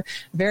are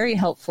very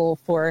helpful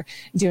for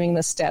doing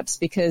the steps,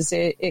 because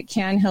it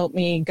can help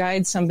me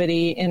guide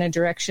somebody in a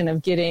direction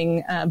of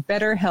getting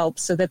better help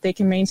so that they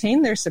can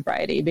maintain their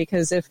sobriety.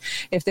 Because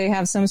if they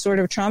have some sort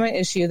of trauma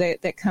issue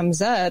that comes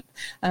up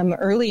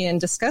early in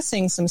discussing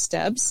some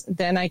steps,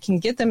 then I can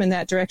get them in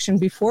that direction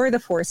before the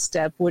fourth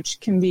step, which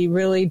can be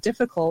really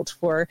difficult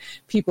for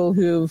people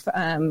who've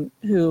been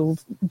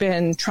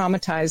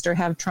traumatized or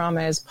have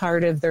trauma as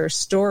part of their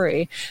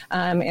story.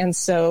 And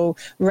so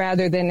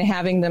rather than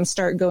having them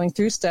start going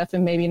through stuff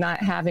and maybe not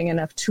having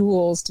enough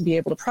tools to be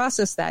able to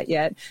process that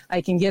yet,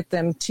 I can get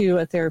them to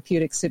a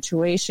therapeutic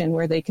situation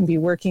where they can be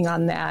working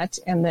on that.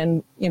 And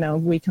then,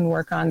 we can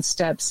work on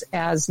steps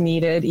as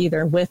needed,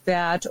 either with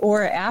that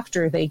or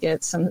after they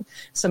get some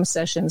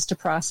sessions to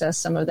process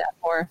some of that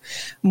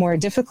more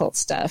difficult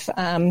stuff.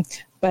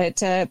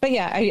 But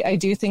I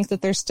do think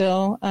that they're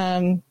still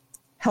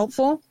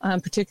helpful,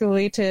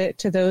 particularly to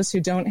those who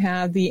don't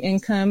have the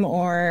income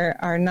or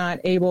are not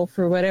able,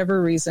 for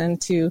whatever reason,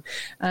 to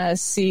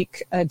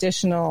seek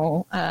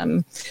additional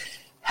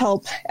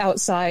help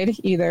outside,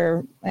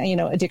 either,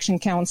 addiction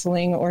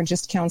counseling or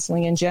just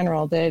counseling in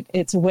general, that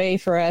it's a way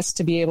for us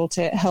to be able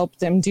to help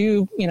them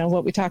do,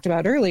 what we talked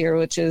about earlier,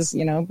 which is,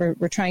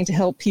 we're trying to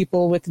help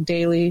people with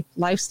daily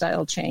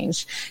lifestyle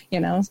change,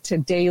 to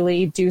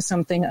daily do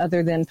something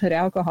other than put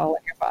alcohol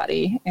in your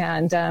body.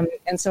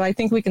 And so I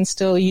think we can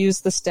still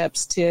use the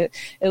steps to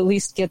at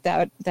least get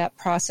that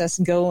process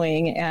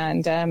going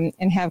and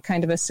have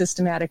kind of a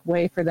systematic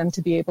way for them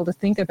to be able to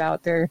think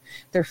about their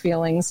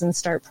feelings and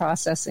start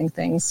processing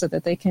things so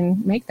that they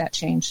can make that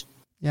change.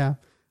 Yeah,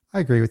 I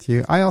agree with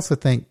you. I also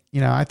think,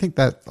 I think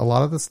that a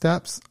lot of the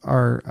steps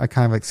are a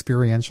kind of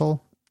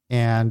experiential,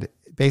 and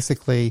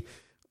basically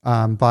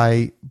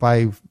by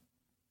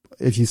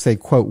if you say,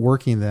 quote,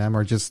 working them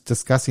or just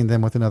discussing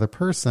them with another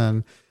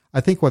person,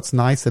 I think what's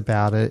nice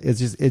about it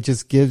is it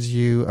just gives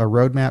you a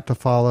roadmap to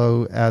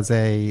follow as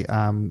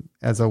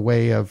a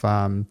way of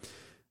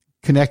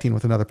connecting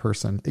with another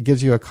person. It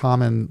gives you a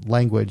common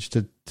language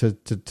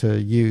to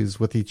use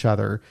with each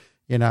other.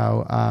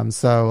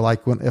 So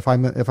like if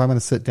I'm going to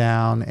sit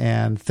down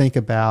and think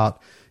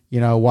about,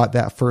 what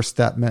that first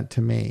step meant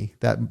to me,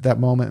 that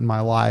moment in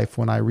my life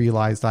when I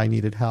realized I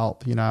needed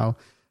help,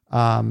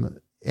 and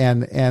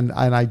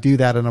I do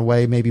that in a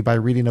way, maybe by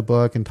reading a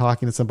book and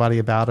talking to somebody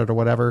about it or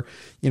whatever.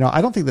 I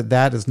don't think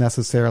that is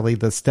necessarily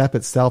the step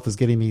itself is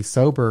getting me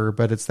sober,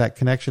 but it's that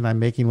connection I'm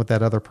making with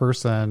that other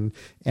person.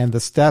 And the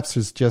steps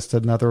is just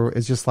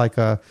like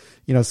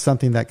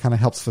something that kind of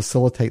helps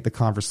facilitate the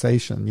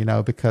conversation,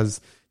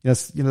 because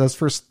those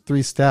first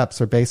 3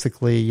 steps are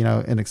basically,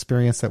 an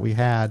experience that we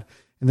had.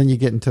 And then you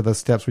get into those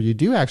steps where you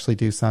do actually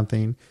do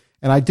something.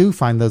 And I do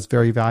find those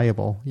very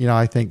valuable.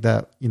 I think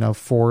that,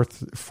 4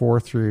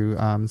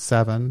 through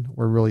 7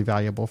 were really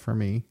valuable for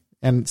me,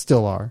 and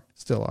still are.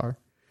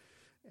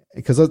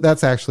 Because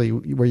that's actually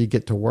where you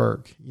get to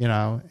work,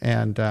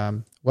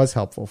 and was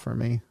helpful for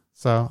me.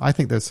 So I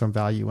think there's some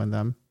value in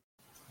them.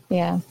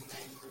 Yeah.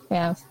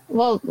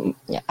 Well,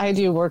 I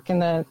do work in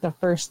the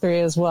first 3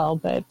 as well,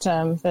 but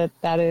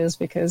that is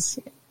because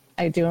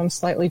I do them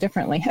slightly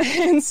differently.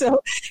 and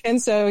so,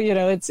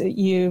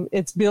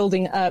 it's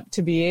building up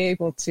to be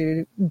able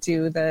to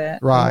do the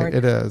right.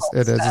 It is.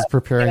 It's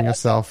preparing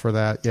yourself for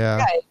that. Yeah.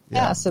 Right.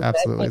 Yeah, so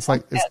absolutely. It's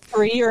like at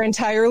 3, you're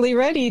entirely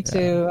ready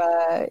to,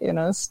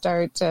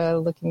 start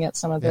looking at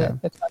some of the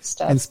tough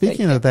stuff. And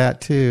speaking of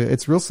that too,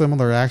 it's real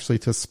similar actually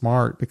to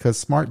SMART, because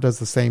SMART does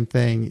the same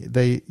thing.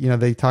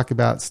 They talk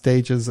about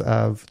stages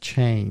of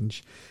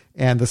change,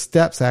 and the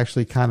steps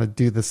actually kind of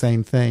do the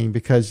same thing,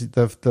 because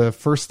the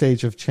first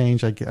stage of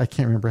change, I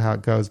can't remember how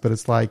it goes, but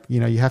it's like,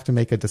 you have to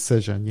make a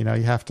decision, you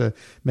have to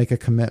make a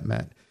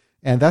commitment.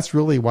 And that's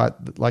really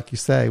what, like you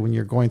say, when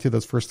you're going through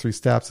those first 3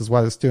 steps, is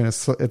what it's doing.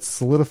 It's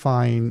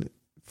solidifying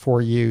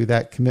for you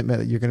that commitment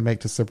that you're going to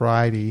make to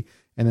sobriety,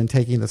 and then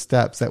taking the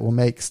steps that will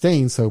make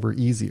staying sober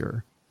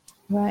easier.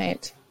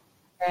 Right.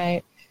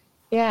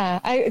 Yeah,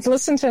 I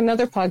listened to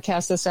another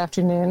podcast this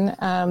afternoon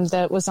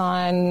that was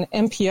on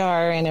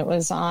NPR, and it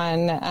was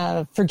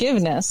on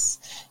forgiveness,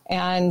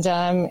 and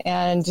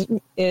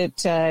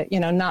it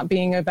not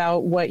being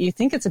about what you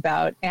think it's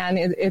about, and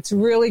it's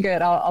really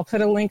good. I'll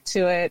put a link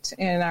to it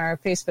in our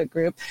Facebook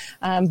group,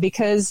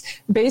 because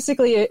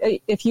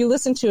basically, if you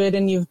listen to it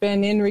and you've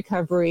been in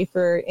recovery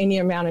for any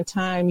amount of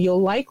time,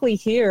 you'll likely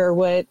hear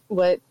what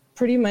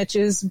pretty much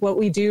is what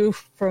we do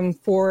from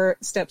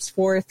steps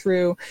 4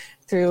 through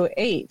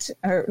 8,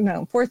 or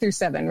no, 4 through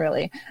 7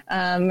 really.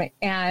 But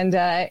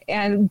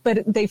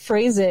they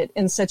phrase it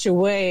in such a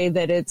way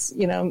that it's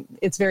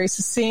very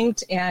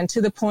succinct and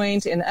to the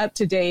point and up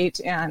to date.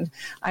 And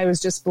I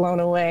was just blown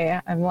away.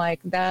 I'm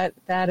like, that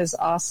is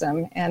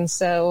awesome. And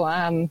so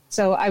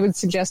I would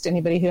suggest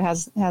anybody who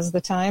has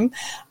the time,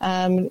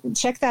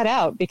 check that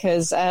out,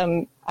 because,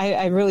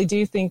 I really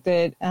do think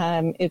that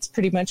it's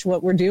pretty much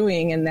what we're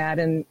doing in that,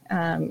 and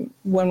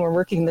when we're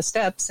working the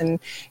steps, and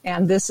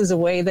this is a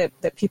way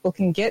that people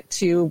can get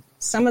to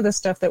some of the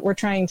stuff that we're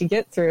trying to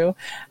get through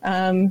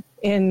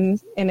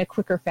in a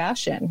quicker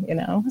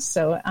fashion,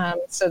 So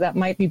that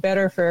might be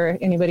better for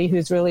anybody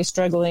who's really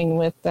struggling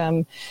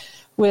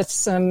with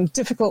some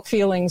difficult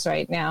feelings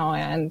right now,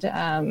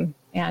 and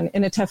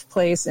in a tough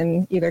place,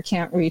 and either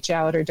can't reach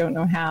out or don't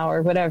know how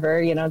or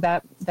whatever.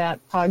 That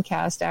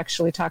podcast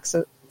actually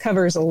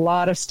covers a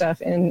lot of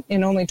stuff in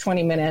only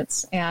 20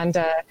 minutes, and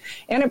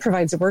it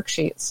provides a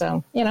worksheet.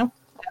 So,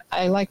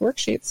 I like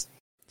worksheets.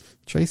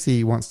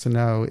 Tracy wants to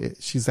know,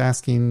 she's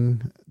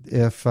asking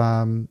if,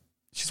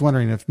 she's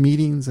wondering if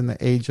meetings in the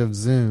age of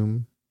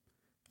Zoom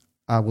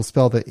will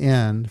spell the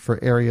end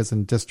for areas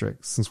and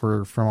districts, since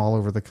we're from all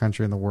over the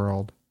country and the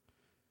world.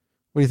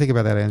 What do you think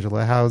about that,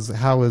 Angela? How is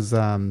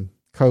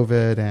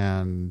COVID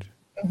and...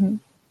 Mm-hmm.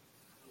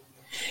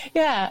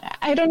 Yeah,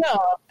 I don't know.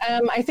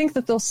 I think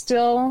that they'll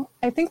still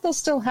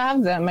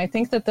have them. I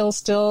think that they'll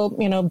still,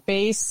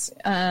 base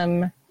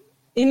any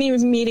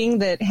meeting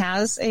that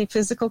has a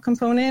physical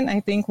component, I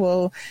think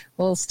will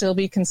still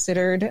be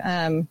considered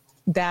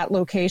that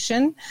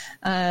location,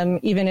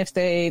 even if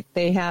they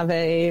have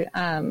a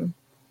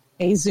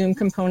Zoom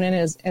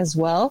component as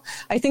well.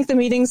 I think the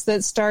meetings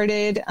that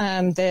started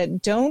that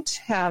don't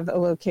have a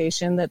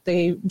location, that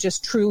they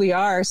just truly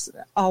are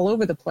all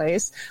over the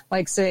place,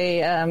 like say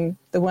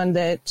the one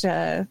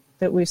that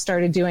we've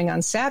started doing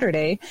on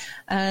Saturday,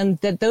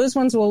 that those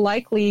ones will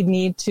likely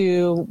need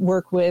to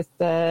work with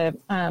the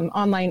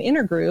online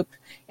intergroup,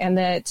 and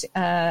that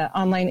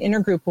online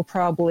intergroup will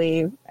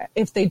probably,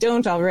 if they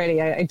don't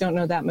already, I don't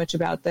know that much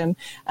about them,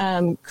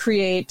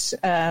 create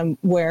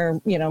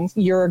where,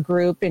 you're a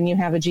group and you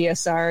have a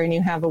GSR and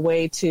you have a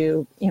way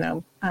to,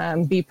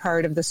 be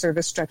part of the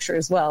service structure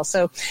as well.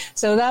 So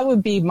that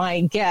would be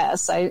my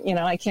guess.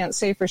 I can't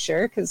say for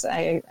sure, because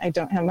I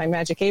don't have my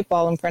magic 8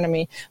 ball in front of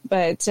me,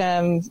 but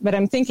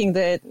I'm thinking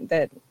that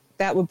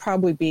would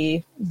probably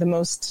be the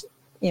most,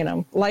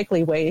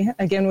 likely way.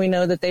 Again, we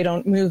know that they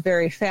don't move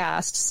very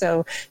fast,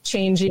 so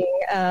changing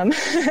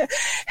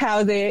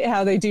how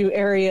they do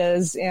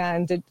areas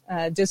and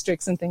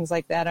districts and things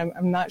like that,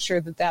 I'm not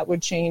sure that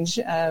would change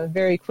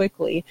very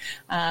quickly.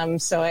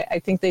 So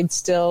I think they'd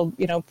still,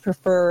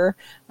 prefer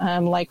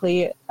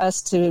likely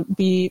us to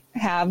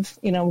have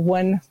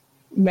one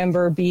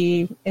member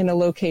be in a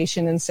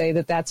location and say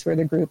that that's where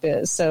the group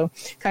is. So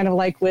kind of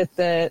like with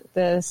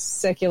the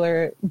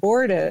secular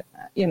board,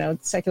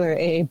 secular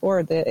AA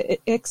board, the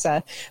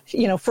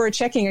ICSA, for a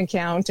checking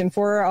account and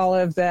for all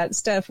of that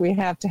stuff, we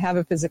have to have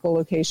a physical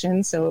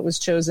location. So it was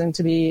chosen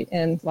to be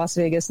in Las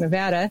Vegas,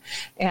 Nevada.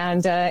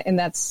 And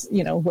that's,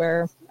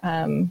 where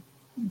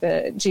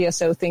the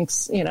GSO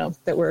thinks,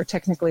 that we're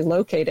technically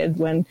located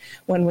when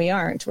we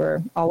aren't.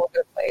 We're all over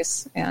the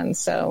place. And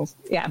so,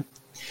 yeah.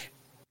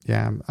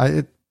 Yeah.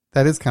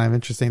 That is kind of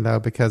interesting, though,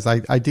 because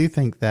I do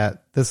think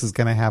that this is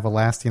going to have a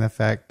lasting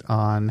effect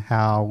on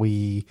how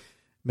we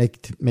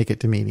make it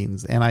to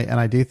meetings. And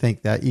I do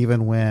think that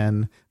even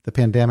when the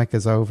pandemic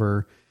is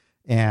over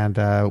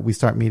and we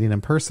start meeting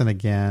in person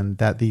again,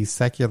 that these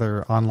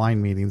secular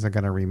online meetings are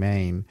going to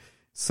remain.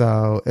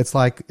 So it's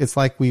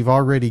like we've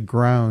already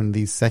grown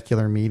these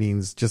secular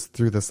meetings just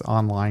through this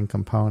online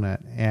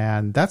component.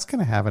 And that's going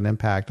to have an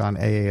impact on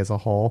AA as a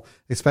whole,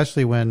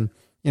 especially when,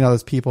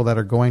 those people that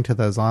are going to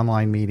those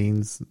online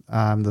meetings,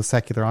 the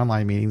secular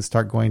online meetings,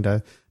 start going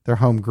to their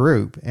home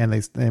group, and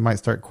they might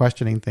start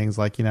questioning things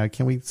like,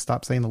 can we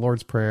stop saying the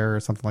Lord's Prayer or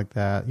something like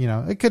that?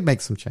 It could make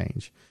some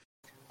change.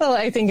 Well,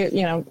 I think,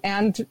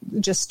 and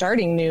just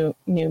starting new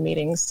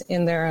meetings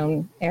in their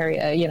own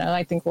area,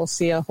 I think we'll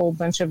see a whole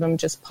bunch of them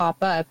just pop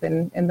up,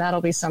 and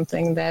that'll be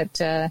something that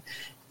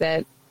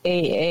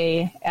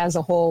AA as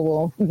a whole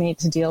will need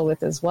to deal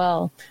with as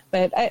well.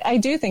 But I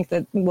do think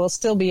that we'll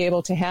still be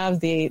able to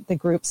have the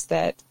groups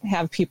that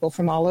have people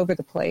from all over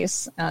the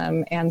place,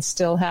 and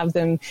still have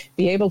them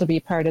be able to be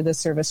part of the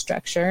service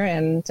structure.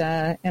 And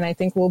I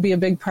think we'll be a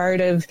big part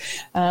of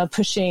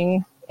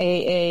pushing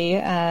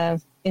AA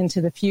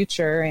into the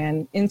future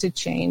and into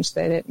change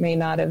that it may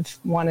not have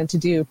wanted to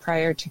do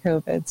prior to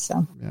COVID.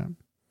 So, yeah.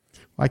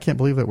 I can't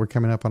believe that we're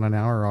coming up on an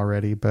hour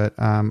already, but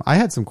I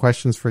had some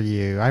questions for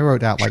you. I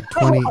wrote out like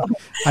 20.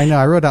 I know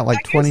I wrote out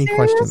like 20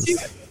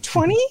 questions.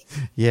 20?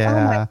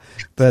 Yeah,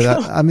 but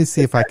let me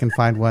see if I can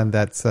find one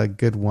that's a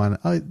good one.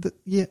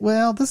 Yeah,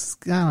 well, this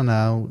I don't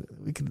know.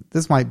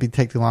 This might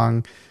take too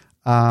long.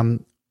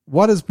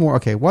 What is more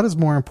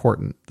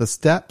important, the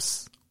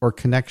steps or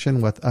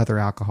connection with other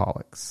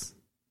alcoholics?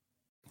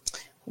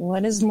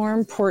 What is more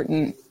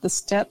important, the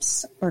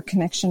steps or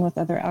connection with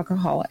other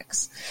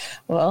alcoholics?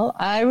 Well,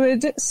 I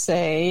would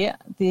say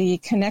the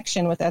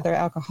connection with other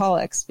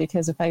alcoholics,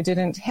 because if I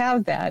didn't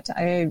have that,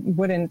 I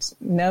wouldn't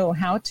know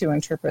how to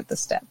interpret the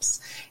steps.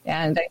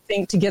 And I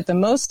think to get the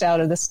most out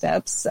of the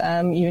steps,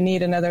 you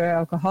need another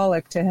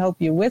alcoholic to help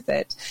you with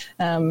it.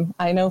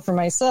 I know for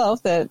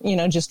myself that,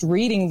 just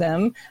reading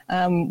them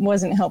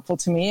wasn't helpful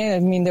to me. I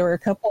mean, there were a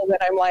couple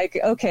that I'm like,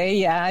 okay,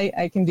 yeah,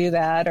 I can do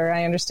that, or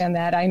I understand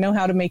that. I know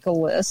how to make a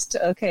list.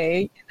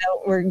 Okay,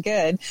 we're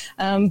good.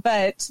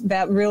 But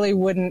that really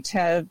wouldn't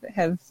have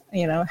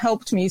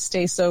helped me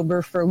stay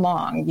sober for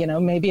long.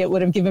 Maybe it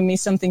would have given me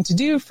something to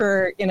do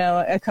for,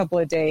 a couple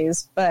of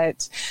days.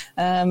 But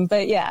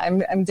yeah,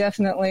 I'm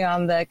definitely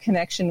on the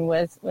connection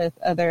with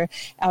other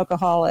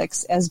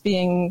alcoholics as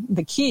being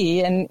the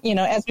key. And,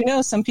 as we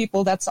know, some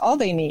people, that's all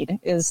they need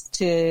is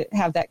to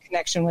have that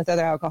connection with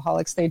other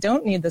alcoholics. They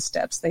don't need the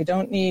steps. They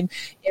don't need,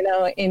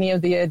 any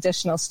of the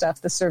additional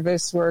stuff, the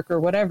service work or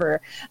whatever.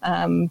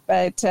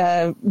 But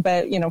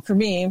for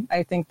me,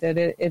 I think that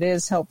it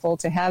is helpful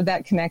to have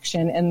that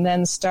connection and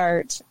then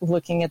start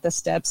looking at the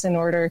steps in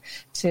order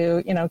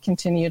to,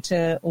 continue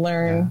to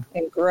learn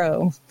and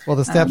grow. Well,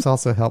 the steps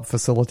also help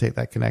facilitate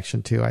that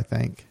connection too, I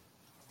think.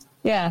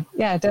 Yeah,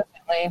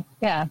 definitely.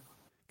 Yeah.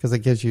 Because it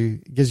gives you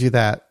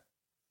that,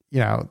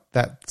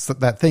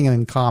 that thing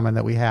in common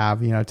that we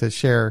have, to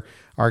share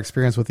our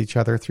experience with each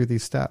other through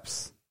these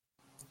steps.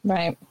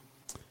 Right.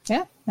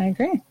 Yeah, I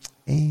agree.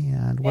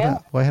 And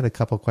I had a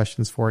couple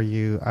questions for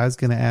you. I was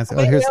going to ask.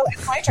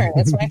 It's my turn.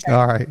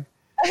 All right.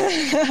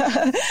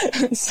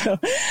 So,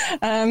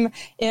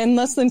 in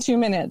less than 2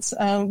 minutes,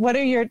 what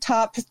are your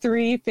top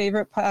 3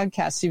 favorite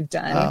podcasts you've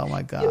done? Oh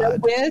my God!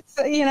 We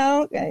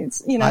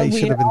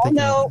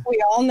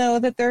all know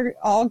that they're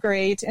all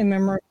great and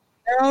memorable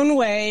in their own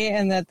way,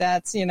 and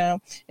that's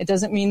it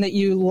doesn't mean that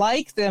you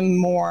like them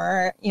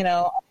more,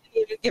 a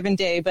given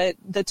day, but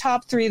the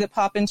top 3 that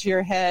pop into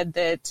your head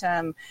that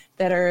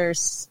are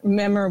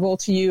memorable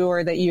to you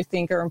or that you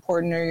think are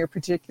important or you're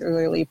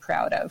particularly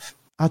proud of.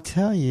 I'll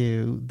tell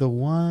you the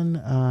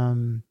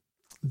one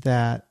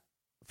that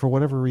for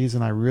whatever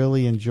reason I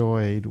really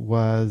enjoyed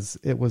was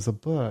a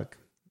book.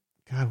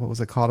 God, what was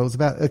it called?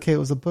 It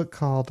was a book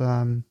called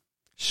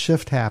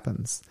Shift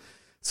Happens.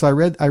 So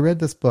I read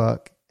this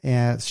book,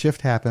 and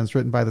Shift Happens,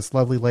 written by this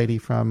lovely lady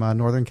from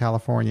Northern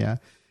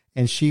California.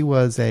 And she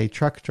was a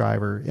truck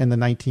driver in the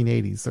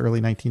 1980s, the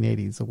early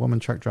 1980s, a woman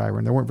truck driver,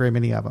 and there weren't very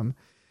many of them.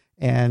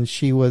 And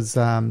she was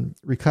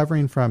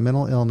recovering from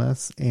mental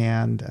illness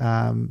and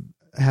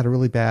had a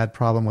really bad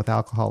problem with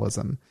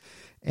alcoholism.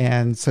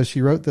 And so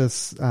she wrote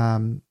this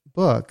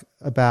book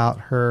about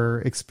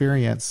her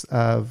experience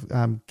of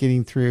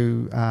getting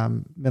through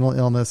mental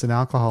illness and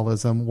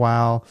alcoholism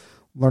while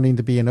learning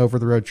to be an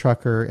over-the-road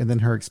trucker, and then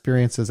her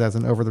experiences as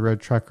an over-the-road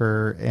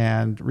trucker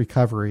and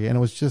recovery. And it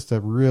was just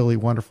a really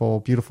wonderful,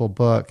 beautiful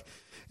book.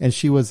 And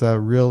she was a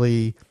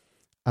really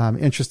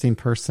interesting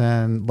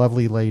person,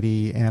 lovely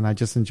lady, and I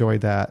just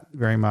enjoyed that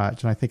very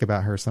much. And I think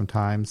about her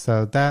sometimes.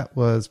 So that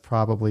was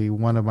probably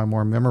one of my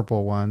more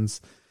memorable ones.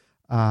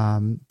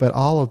 But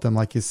all of them,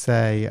 like you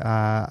say,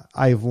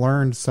 I've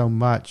learned so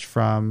much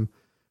from,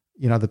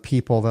 the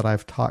people that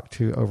I've talked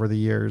to over the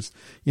years.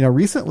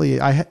 Recently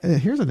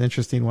here's an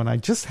interesting one. I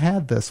just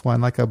had this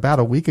one like about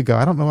a week ago.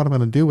 I don't know what I'm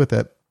going to do with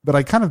it, but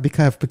I kind of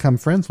become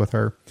friends with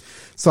her.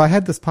 So I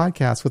had this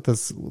podcast with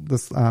this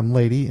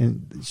lady,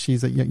 and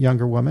she's a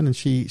younger woman, and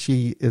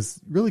she is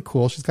really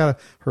cool. She's got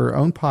her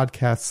own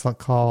podcast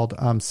called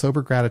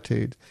Sober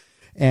Gratitude.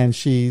 And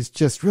she's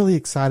just really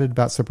excited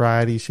about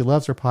sobriety. She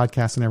loves her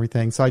podcast and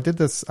everything. So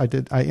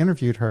I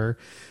interviewed her,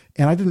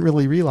 and I didn't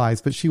really realize,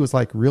 but she was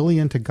like really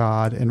into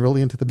God and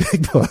really into the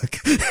big book,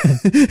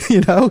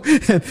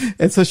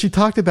 and so she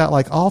talked about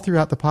like all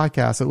throughout the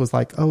podcast. It was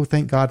like, oh,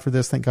 thank God for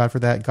this. Thank God for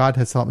that. God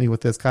has helped me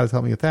with this. God has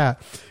helped me with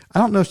that. I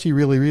don't know if she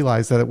really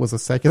realized that it was a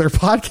secular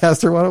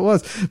podcast or what it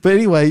was, but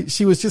anyway,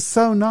 she was just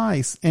so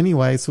nice.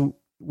 Anyway, so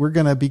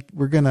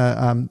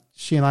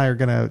she and I are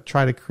going to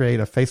try to create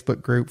a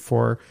Facebook group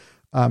for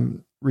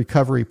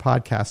recovery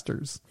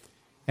podcasters.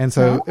 And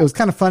so it was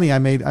kind of funny. I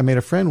made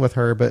a friend with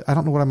her, but I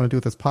don't know what I'm going to do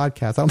with this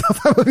podcast. I don't know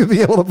if I'm going to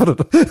be able to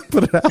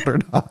put it out or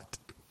not.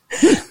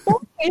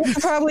 Well, you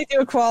could probably do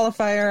a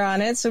qualifier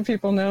on it so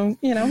people know,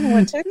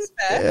 what to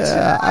expect.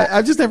 Yeah,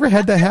 I've just never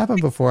had that happen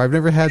before. I've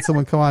never had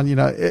someone come on,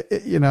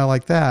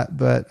 like that.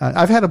 But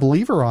I've had a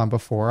believer on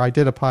before. I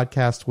did a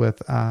podcast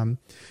with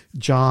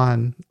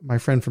John, my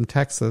friend from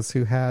Texas,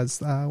 who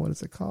has what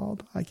is it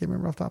called? I can't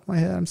remember off the top of my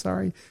head. I'm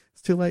sorry.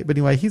 It's too late. But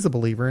anyway, he's a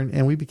believer,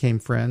 and we became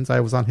friends. I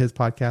was on his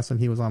podcast and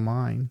he was on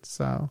mine.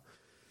 So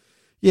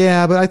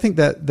yeah, but I think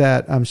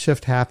that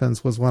Shift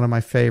Happens was one of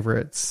my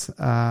favorites,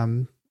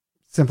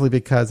 simply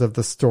because of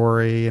the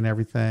story and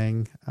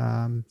everything.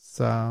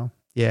 So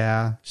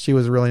yeah, she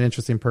was a really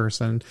interesting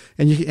person,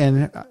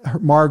 and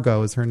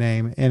Margot is her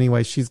name.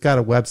 Anyway, she's got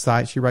a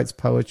website. She writes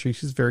poetry.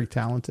 She's very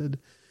talented,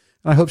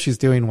 and I hope she's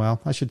doing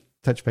well. I should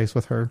touch base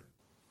with her.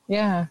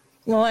 Yeah.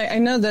 Well, I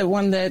know that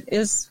one that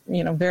is,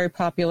 very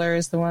popular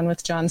is the one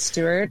with Jon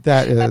Stewart.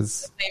 That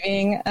is.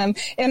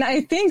 And I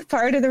think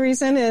part of the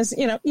reason is,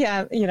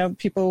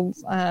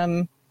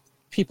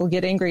 people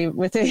get angry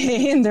with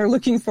AA and they're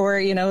looking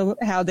for,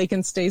 how they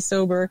can stay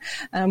sober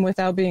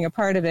without being a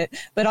part of it.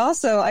 But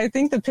also, I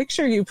think the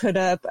picture you put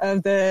up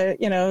of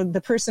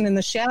the person in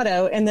the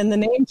shadow and then the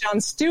name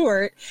Jon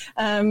Stewart,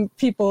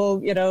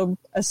 people,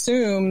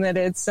 assume that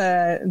it's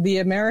the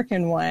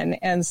American one.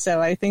 And so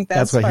I think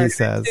that's what he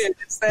says.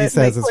 He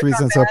says it's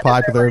reason so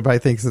popular. Everybody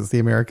thinks it's the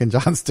American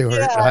Jon Stewart.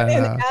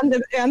 Yeah,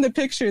 and the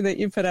picture that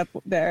you put up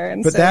there.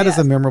 And but so, that is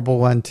a memorable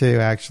one too,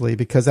 actually,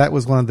 because that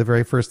was one of the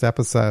very first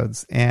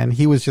episodes, and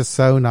he was just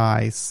so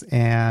nice.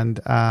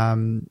 And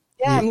I'm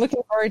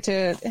looking forward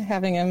to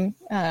having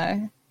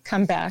him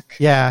come back.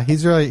 Yeah,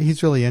 he's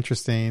really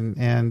interesting,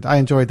 and I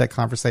enjoyed that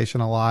conversation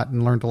a lot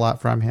and learned a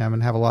lot from him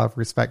and have a lot of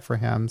respect for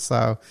him.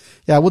 So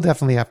yeah, we'll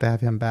definitely have to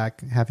have him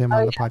back, on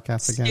the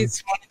podcast again.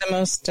 He's one of the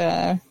most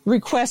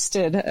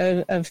requested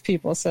of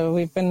people, so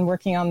we've been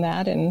working on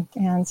that, and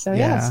so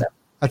yeah. So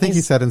I think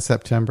he said in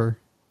September.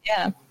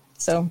 Yeah,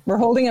 so we're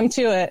holding him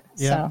to it.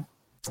 Yeah.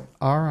 So.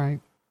 All right.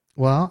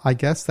 Well, I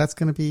guess that's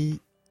going to be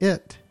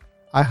it.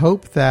 I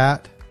hope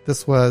that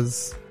this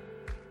was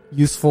a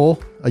useful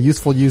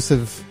use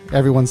of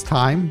everyone's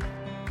time,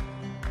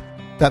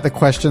 that the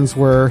questions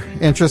were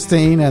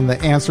interesting and the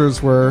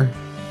answers were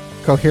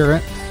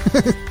coherent.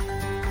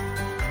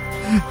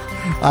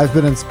 I've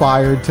been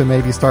inspired to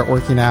maybe start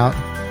working out.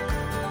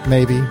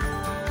 Maybe.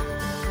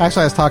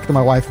 Actually, I was talking to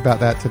my wife about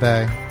that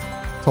today.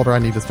 Told her I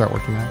need to start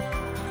working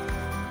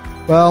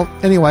out. Well,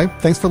 anyway,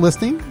 thanks for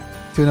listening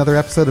to another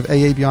episode of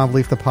AA Beyond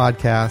Belief, the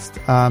podcast.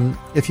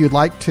 If you'd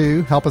like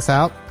to help us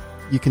out,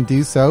 you can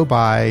do so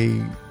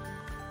by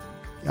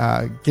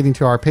getting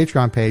to our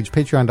Patreon page,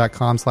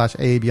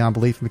 patreon.com/AA Beyond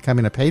Belief, and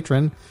becoming a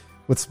patron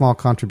with small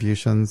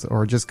contributions,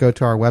 or just go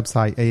to our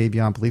website,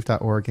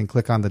 aabeyondbelief.org, and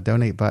click on the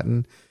donate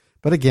button.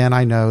 But again,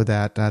 I know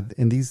that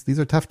in these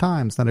are tough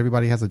times. Not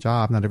everybody has a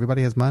job. Not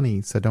everybody has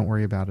money. So don't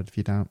worry about it if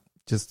you don't.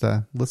 Just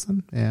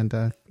listen,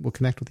 and we'll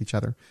connect with each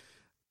other.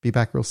 Be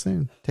back real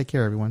soon. Take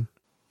care, everyone.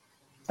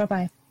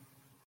 Bye-bye.